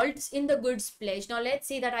faults in the goods pledge. Now let's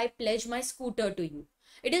say that I pledge my scooter to you.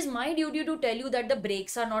 It is my duty to tell you that the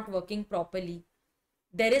brakes are not working properly.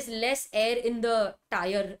 There is less air in the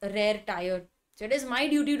tire, rear tire. So it is my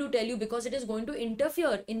duty to tell you because it is going to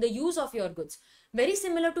interfere in the use of your goods. Very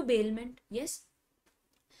similar to bailment, yes.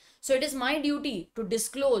 So it is my duty to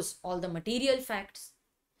disclose all the material facts.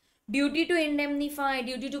 Duty to indemnify,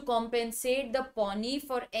 duty to compensate the pawnee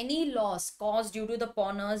for any loss caused due to the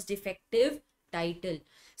pawner's defective title.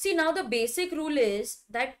 See, now the basic rule is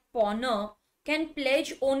that pawner can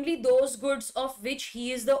pledge only those goods of which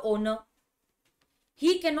he is the owner.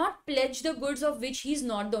 He cannot pledge the goods of which he is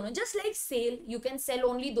not the owner. Just like sale, you can sell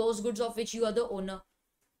only those goods of which you are the owner.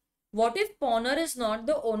 What if pawner is not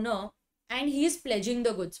the owner and he is pledging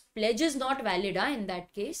the goods? Pledge is not valid in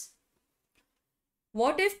that case.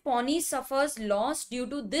 What if pawnee suffers loss due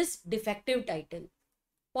to this defective title?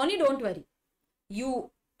 Pawnee, don't worry.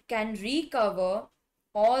 You can recover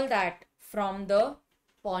all that from the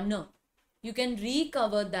pawner. You can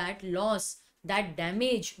recover that loss, that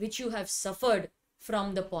damage which you have suffered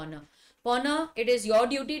from the pawner. Pawner, it is your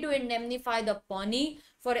duty to indemnify the pawnee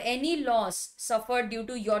for any loss suffered due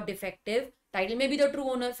to your defective title. Maybe the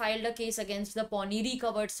true owner filed a case against the pawnee,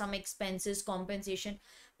 recovered some expenses, compensation.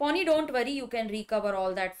 Pawnee, don't worry, you can recover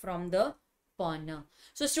all that from the pawner.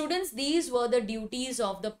 So students, these were the duties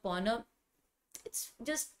of the pawner. It's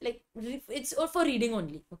just like, it's for reading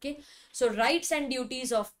only, okay? So rights and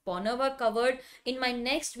duties of pawner were covered. In my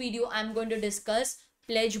next video, I'm going to discuss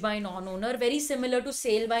pledge by non-owner, very similar to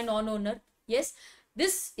sale by non-owner. Yes,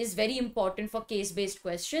 this is very important for case-based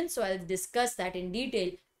questions. So I'll discuss that in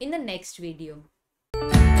detail in the next video.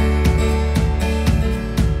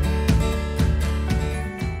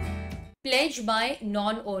 Pledge by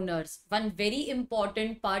non-owners. One very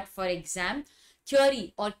important part for exam.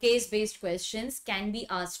 Theory or case-based questions can be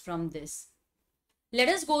asked from this. Let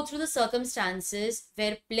us go through the circumstances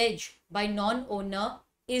where pledge by non-owner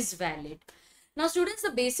is valid. Now students,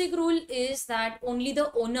 the basic rule is that only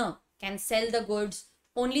the owner can sell the goods,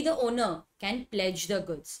 only the owner can pledge the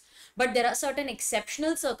goods. But there are certain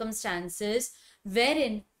exceptional circumstances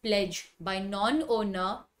wherein pledge by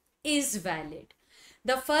non-owner is valid.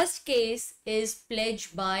 The first case is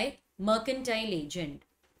pledge by mercantile agent.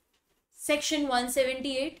 Section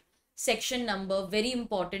 178, section number, very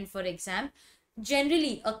important for exam.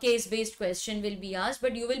 Generally, a case-based question will be asked,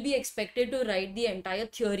 but you will be expected to write the entire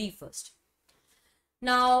theory first.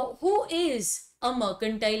 Now, who is a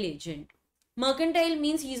mercantile agent? Mercantile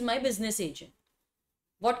means he is my business agent.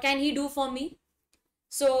 What can he do for me?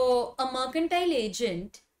 So, a mercantile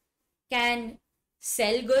agent can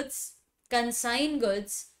sell goods, consign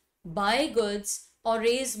goods, buy goods, or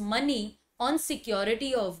raise money on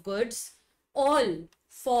security of goods, all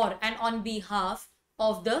for and on behalf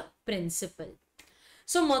of the principal.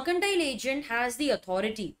 So, mercantile agent has the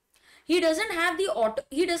authority. He doesn't have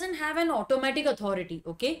an automatic authority,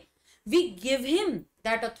 okay? We give him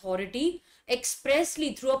that authority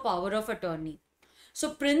expressly through a power of attorney. So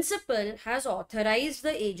principal has authorized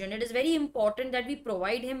the agent. It is very important that we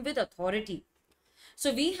provide him with authority.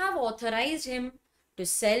 So we have authorized him to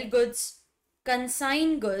sell goods,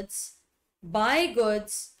 consign goods, buy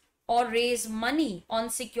goods, or raise money on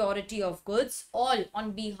security of goods, all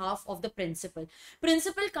on behalf of the principal.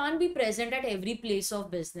 Principal can't be present at every place of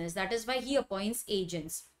business. That is why he appoints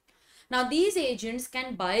agents. Now these agents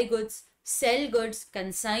can buy goods, sell goods,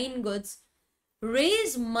 consign goods,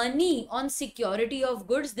 raise money on security of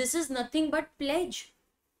goods. This is nothing but pledge.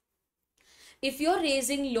 If you're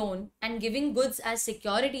raising loan and giving goods as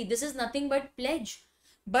security, this is nothing but pledge.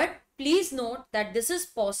 But please note that this is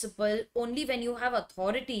possible only when you have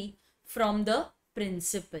authority from the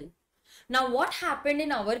principal. Now what happened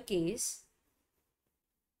in our case?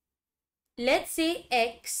 Let's say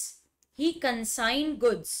X, he consigned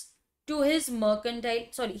goods to his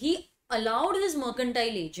he allowed his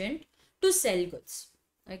mercantile agent to sell goods.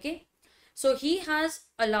 Okay. So he has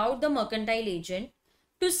allowed the mercantile agent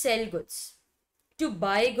to sell goods, to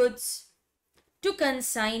buy goods, to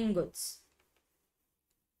consign goods.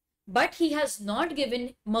 But he has not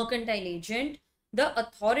given mercantile agent the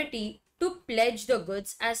authority to pledge the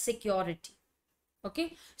goods as security.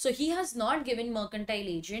 Okay, so he has not given mercantile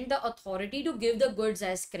agent the authority to give the goods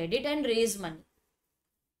as credit and raise money.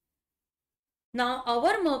 Now,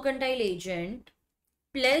 our mercantile agent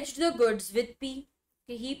pledged the goods with P.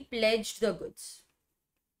 Okay, he pledged the goods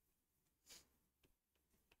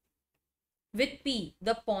with P,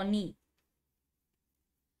 the pawnee,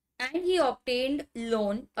 and he obtained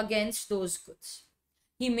loan against those goods.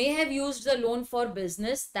 He may have used the loan for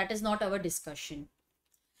business. That is not our discussion.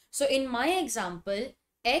 So in my example,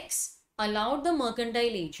 X allowed the mercantile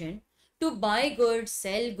agent to buy goods,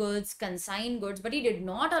 sell goods, consign goods, but he did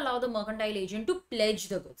not allow the mercantile agent to pledge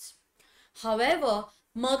the goods. However,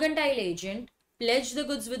 mercantile agent pledged the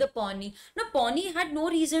goods with a pawnee. Now, pawnee had no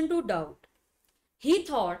reason to doubt. He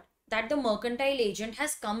thought that the mercantile agent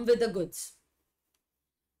has come with the goods.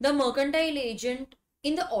 The mercantile agent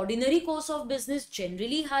in the ordinary course of business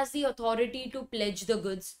generally has the authority to pledge the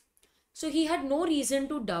goods. So he had no reason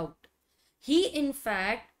to doubt. He in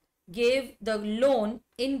fact gave the loan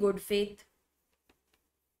in good faith,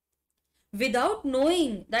 without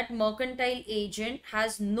knowing that mercantile agent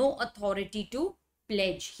has no authority to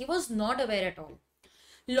pledge. He was not aware at all.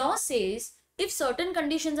 Law says if certain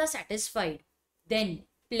conditions are satisfied, then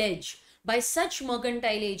pledge by such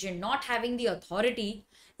mercantile agent not having the authority,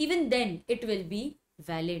 even then it will be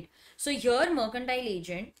valid. So here mercantile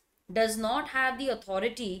agent does not have the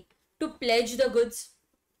authority to pledge the goods.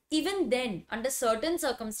 Even then, under certain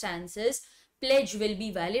circumstances, pledge will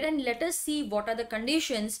be valid, and let us see what are the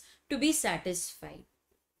conditions to be satisfied.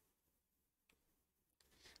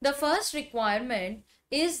 The first requirement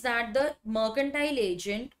is that the mercantile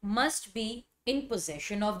agent must be in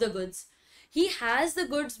possession of the goods. He has the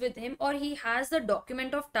goods with him, or he has the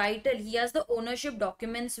document of title, he has the ownership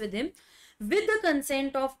documents with him with the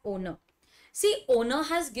consent of owner. See, owner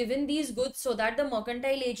has given these goods so that the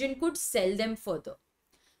mercantile agent could sell them further,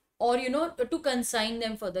 or to consign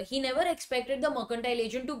them further. He never expected the mercantile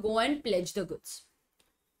agent to go and pledge the goods.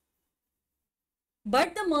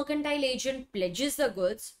 But the mercantile agent pledges the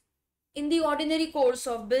goods in the ordinary course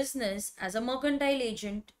of business as a mercantile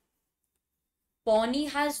agent. Pawnee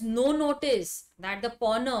has no notice that the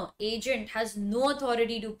pawner agent has no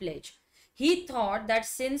authority to pledge. He thought that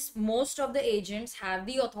since most of the agents have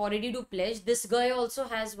the authority to pledge, this guy also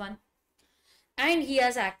has one. And he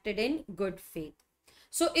has acted in good faith.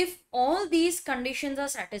 So if all these conditions are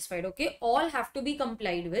satisfied, okay, all have to be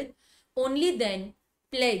complied with, only then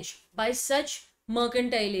pledge by such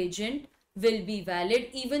mercantile agent will be valid,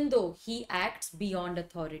 even though he acts beyond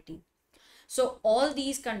authority. So all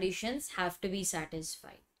these conditions have to be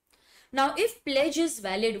satisfied. Now, if pledge is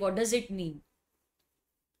valid, what does it mean?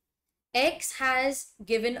 X has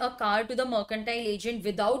given a car to the mercantile agent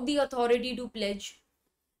without the authority to pledge.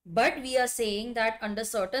 But we are saying that under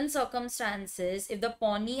certain circumstances, if the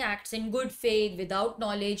pawnee acts in good faith without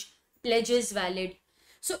knowledge, pledge is valid.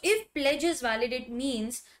 So if pledge is valid, it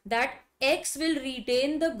means that X will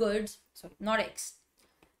retain the goods, sorry, not X.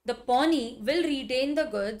 The pawnee will retain the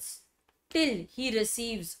goods till he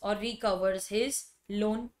receives or recovers his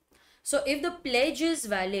loan. So if the pledge is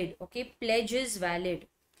valid, okay, pledge is valid,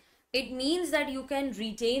 it means that you can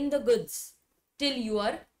retain the goods till you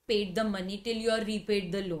are paid the money, till you are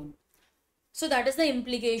repaid the loan. So that is the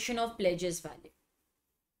implication of pledge is valid.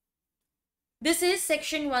 This is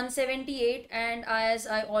section 178, and as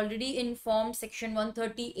I already informed, section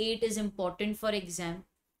 138 is important for exam.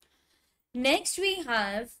 Next we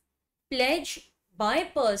have pledge by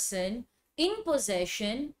person in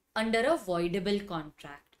possession under a voidable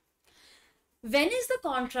contract. When is the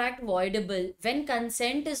contract voidable? When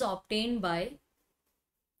consent is obtained by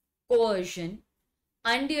coercion,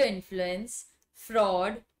 undue influence,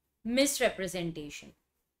 fraud, misrepresentation.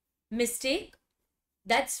 Mistake?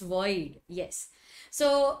 That's void. Yes.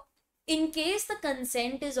 So in case the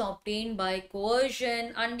consent is obtained by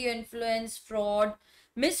coercion, undue influence, fraud,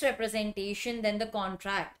 misrepresentation, then the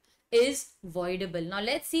contract is voidable. Now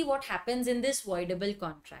let's see what happens in this voidable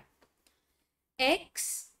contract.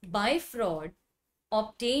 X by fraud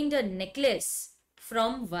obtained a necklace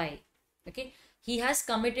from Y. Okay, he has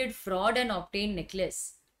committed fraud and obtained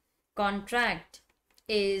necklace. Contract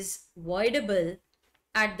is voidable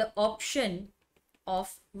at the option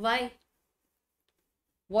of Y.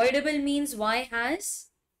 Voidable means Y has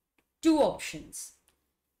two options: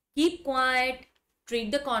 keep quiet,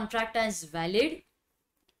 treat the contract as valid,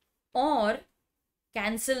 or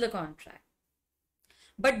cancel the contract.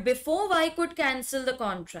 But before Y could cancel the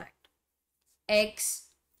contract, X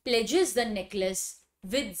pledges the necklace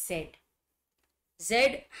with Z.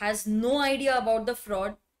 Z has no idea about the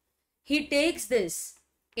fraud. He takes this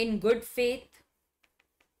in good faith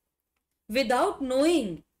without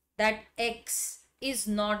knowing that X is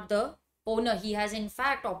not the owner. He has in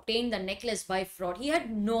fact obtained the necklace by fraud. He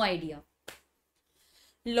had no idea.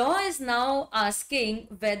 Law is now asking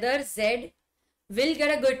whether Z will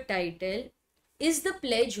get a good title. Is the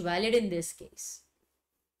pledge valid in this case?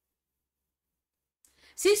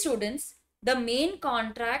 See students, the main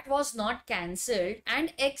contract was not cancelled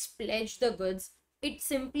and X pledged the goods. It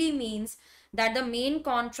simply means that the main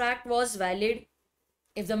contract was valid.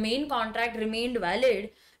 If the main contract remained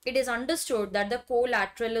valid, it is understood that the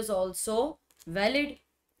collateral is also valid.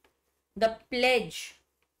 The pledge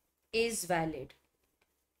is valid.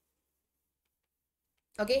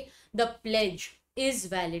 Okay, the pledge is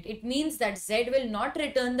valid. It means that Z will not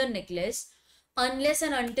return the necklace unless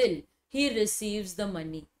and until he receives the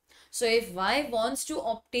money. So if Y wants to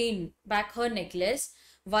obtain back her necklace,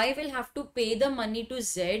 Y will have to pay the money to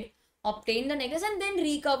Z, obtain the necklace and then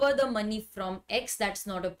recover the money from X. That's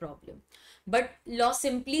not a problem. But law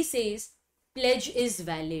simply says pledge is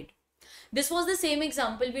valid. This was the same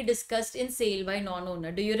example we discussed in sale by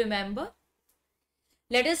non-owner. Do you remember?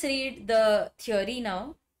 Let us read the theory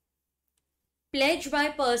now. Pledge by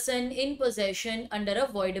person in possession under a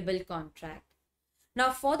voidable contract.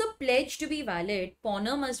 Now, for the pledge to be valid,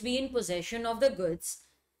 pawner must be in possession of the goods.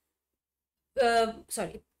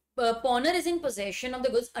 Pawner is in possession of the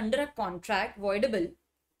goods under a contract voidable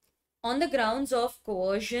on the grounds of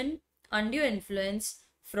coercion, undue influence,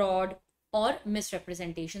 fraud, or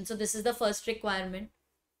misrepresentation. So, this is the first requirement.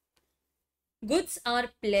 Goods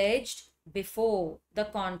are pledged before the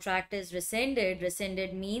contract is rescinded.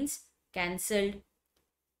 Rescinded means cancelled.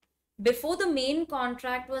 Before the main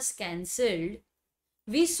contract was cancelled,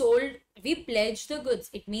 we pledged the goods.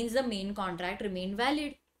 It means the main contract remained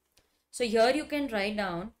valid. So here you can write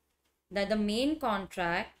down that the main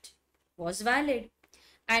contract was valid.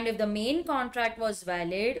 And if the main contract was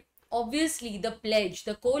valid, obviously the pledge,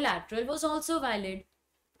 the collateral was also valid.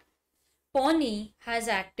 Pawnee has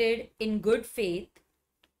acted in good faith.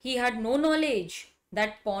 He had no knowledge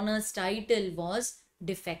that pawner's title was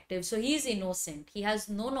defective. So he is innocent. He has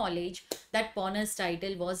no knowledge that pawner's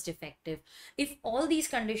title was defective. If all these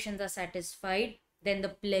conditions are satisfied, then the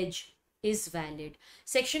pledge is valid.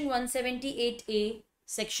 Section 178A,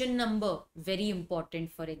 section number, very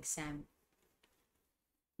important for exam.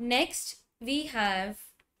 Next, we have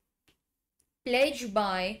pledge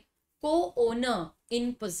by co-owner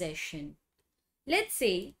in possession. Let's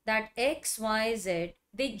say that X, Y, Z,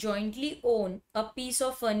 they jointly own a piece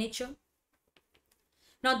of furniture.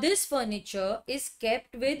 Now this furniture is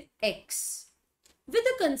kept with X with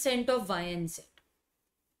the consent of Y and Z.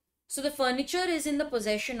 So the furniture is in the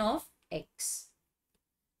possession of X.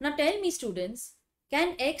 Now tell me students,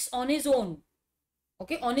 can X on his own,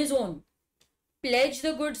 pledge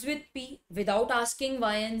the goods with P without asking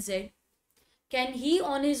Y and Z? Can he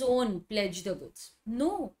on his own pledge the goods?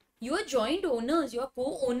 No, you are joint owners, you are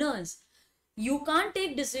co-owners. You can't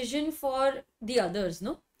take decision for the others,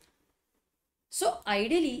 no? So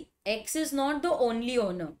ideally, X is not the only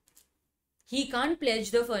owner. He can't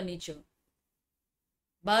pledge the furniture.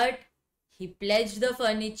 But he pledged the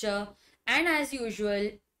furniture and as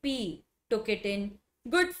usual, P took it in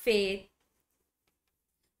good faith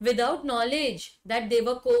without knowledge that they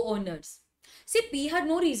were co-owners. See, P had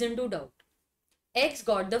no reason to doubt. X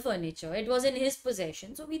got the furniture. It was in his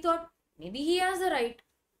possession. So we thought maybe he has the right.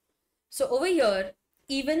 So over here,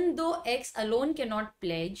 even though X alone cannot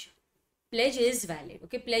pledge, pledge is valid.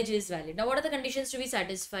 Okay, pledge is valid. Now, what are the conditions to be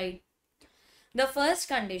satisfied? The first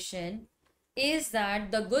condition is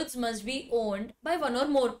that the goods must be owned by one or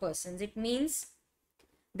more persons. It means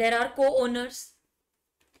there are co-owners.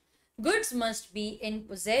 Goods must be in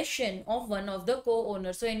possession of one of the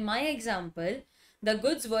co-owners. So, in my example, the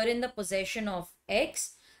goods were in the possession of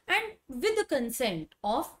X and with the consent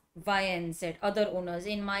of Y and Z, other owners.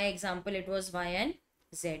 In my example, it was Y and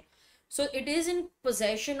Z. So it is in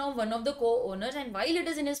possession of one of the co-owners and while it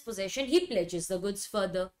is in his possession, he pledges the goods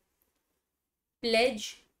further.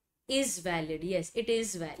 Pledge is valid. Yes, it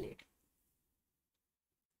is valid.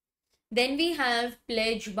 Then we have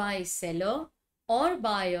pledge by seller or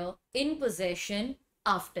buyer in possession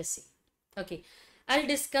after sale. Okay, I'll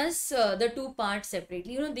discuss the two parts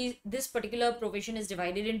separately. You know, this particular provision is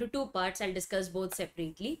divided into two parts. I'll discuss both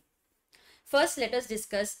separately. First, let us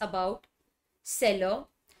discuss about seller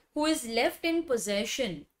who is left in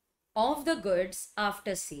possession of the goods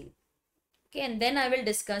after sale. Okay, and then I will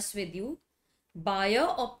discuss with you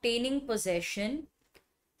buyer obtaining possession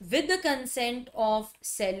with the consent of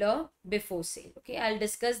seller before sale. Okay, I'll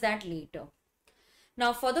discuss that later.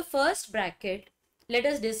 Now for the first bracket, let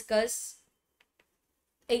us discuss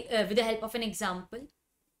with the help of an example.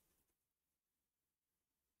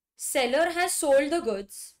 Seller has sold the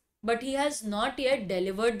goods, but he has not yet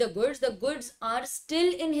delivered the goods. The goods are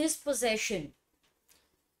still in his possession.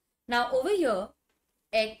 Now over here,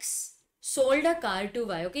 X sold a car to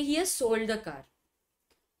Y. Okay, he has sold the car.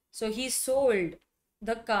 So he sold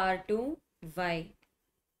the car to Y.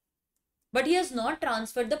 But he has not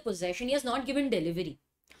transferred the possession. He has not given delivery.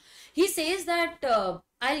 He says that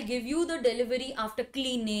I'll give you the delivery after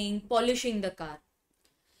cleaning, polishing the car.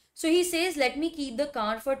 So he says, let me keep the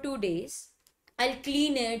car for 2 days. I'll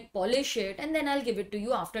clean it, polish it, and then I'll give it to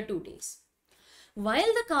you after 2 days.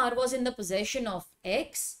 While the car was in the possession of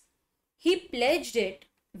X, he pledged it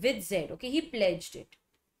with Z. Okay, he pledged it.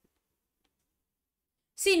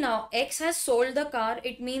 See now, X has sold the car.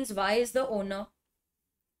 It means Y is the owner.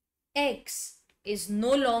 X is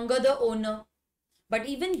no longer the owner. But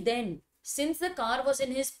even then, since the car was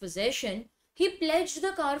in his possession, he pledged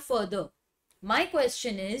the car further. My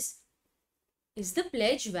question is the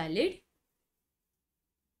pledge valid?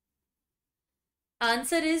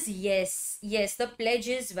 Answer is yes. Yes, the pledge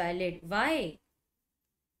is valid. Why?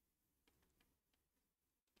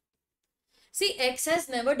 See, X has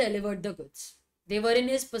never delivered the goods. They were in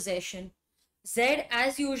his possession. Z,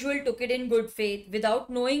 as usual, took it in good faith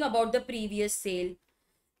without knowing about the previous sale.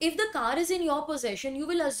 If the car is in your possession, you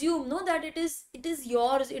will assume, no, that it is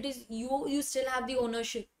yours. It is you still have the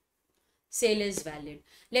ownership. Sale is valid.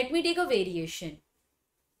 Let me take a variation.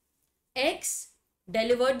 X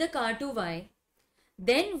delivered the car to Y.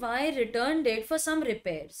 Then Y returned it for some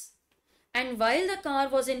repairs. And while the car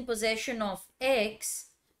was in possession of X,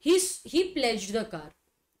 he pledged the car.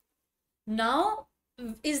 Now,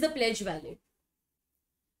 is the pledge valid?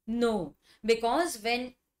 No, because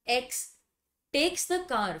when X takes the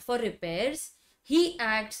car for repairs, he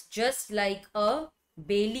acts just like a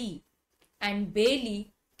bailee. And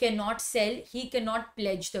bailee cannot sell, he cannot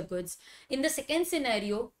pledge the goods. In the second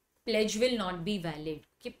scenario, pledge will not be valid.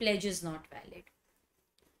 Okay, pledge is not valid.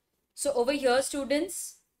 So over here,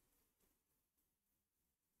 students,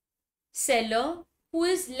 seller who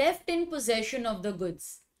is left in possession of the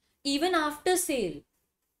goods, even after sale,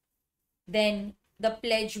 then the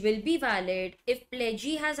pledge will be valid if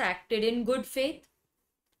pledgee has acted in good faith.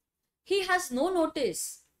 He has no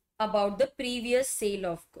notice about the previous sale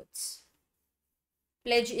of goods.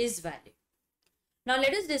 Pledge is valid. Now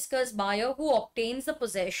let us discuss buyer who obtains the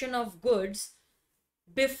possession of goods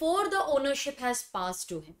before the ownership has passed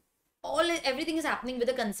to him. Everything is happening with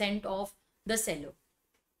the consent of the seller.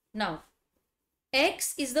 Now,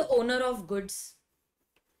 X is the owner of goods.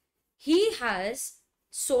 He has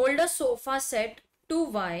sold a sofa set to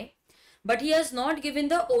Y, but he has not given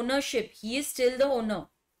the ownership. He is still the owner.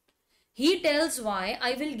 He tells Y,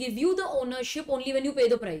 I will give you the ownership only when you pay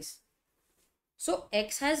the price. So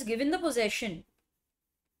X has given the possession,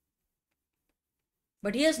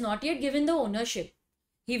 but he has not yet given the ownership.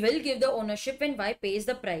 He will give the ownership when Y pays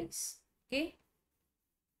the price. Okay.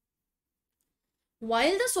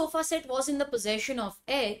 While the sofa set was in the possession of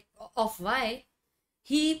Y,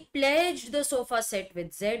 he pledged the sofa set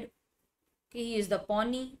with Z. Okay, he is the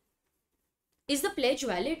pawnee. Is the pledge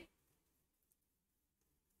valid?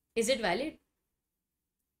 Is it valid?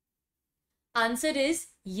 Answer is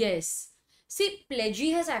yes. See,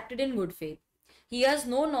 pledgee has acted in good faith. He has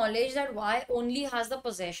no knowledge that Y only has the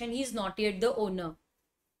possession. He is not yet the owner.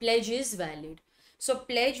 Pledge is valid. So,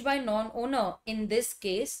 pledge by non-owner in this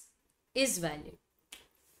case is valid.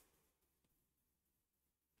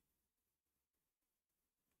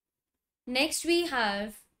 Next, we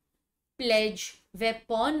have pledge where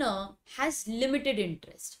pawner has limited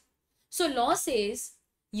interest. So, law says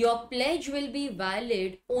your pledge will be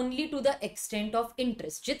valid only to the extent of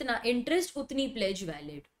interest. Jitna interest, utni pledge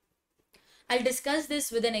valid. I'll discuss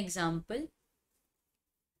this with an example.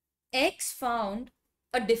 X found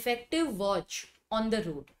a defective watch on the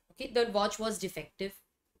road. Okay, the watch was defective.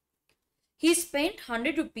 He spent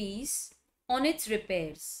 100 rupees on its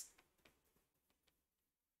repairs.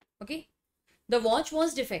 Okay, the watch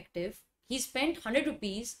was defective. He spent 100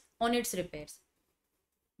 rupees on its repairs.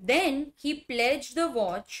 Then he pledged the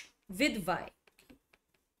watch with Y.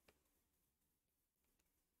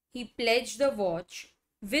 He pledged the watch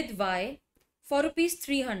with Y for rupees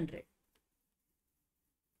 300.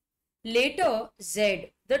 Later,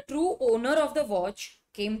 Z, the true owner of the watch,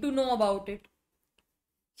 came to know about it.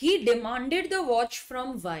 He demanded the watch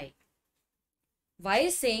from Y. Y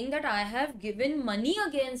is saying that I have given money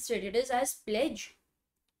against it. It is as pledge.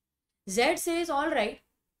 Z says, all right,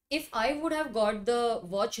 if I would have got the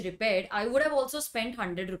watch repaired, I would have also spent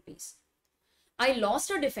 100 rupees. I lost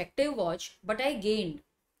a defective watch, but I gained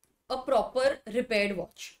a proper repaired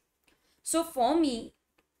watch. So for me,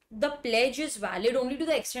 the pledge is valid only to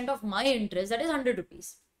the extent of my interest, that is 100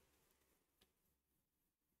 rupees.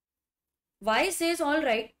 Y says, all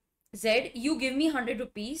right, Z, you give me 100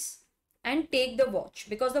 rupees and take the watch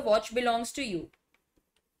because the watch belongs to you.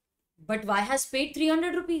 But Y has paid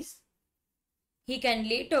 300 rupees. He can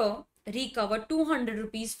later recover 200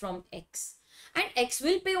 rupees from X. And X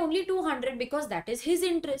will pay only 200 because that is his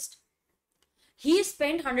interest. He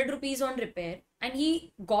spent 100 rupees on repair and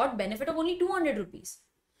he got benefit of only 200 rupees.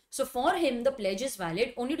 So for him, the pledge is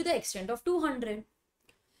valid only to the extent of 200.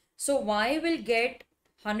 So Y will get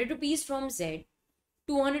 100 rupees from Z,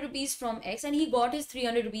 200 rupees from X, and he got his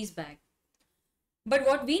 300 rupees back. But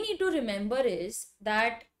what we need to remember is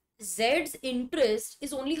that Z's interest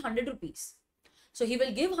is only 100 rupees. So he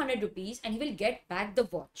will give 100 rupees and he will get back the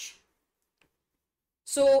watch.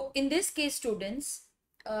 So in this case, students,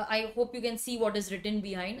 I hope you can see what is written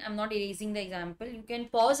behind. I'm not erasing the example. You can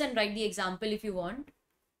pause and write the example if you want.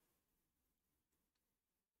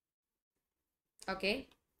 Okay.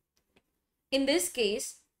 In this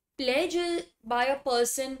case, pledge by a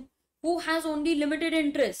person who has only limited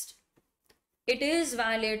interest. It is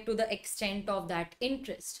valid to the extent of that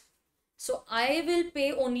interest. So I will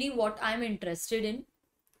pay only what I'm interested in,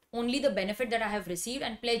 only the benefit that I have received,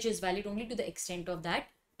 and pledge is valid only to the extent of that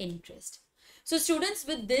interest. So students,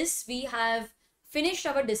 with this, we have finished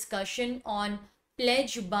our discussion on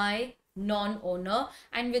pledge by non-owner,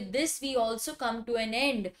 and with this we also come to an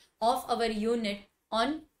end of our unit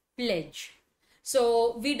on pledge.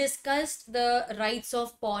 So we discussed the rights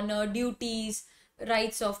of pawner, duties,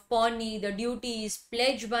 rights of pawnee, the duties,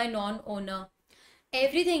 pledge by non-owner.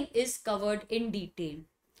 Everything is covered in detail.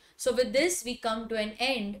 So with this we come to an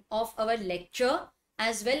end of our lecture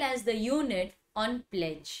as well as the unit on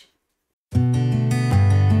pledge.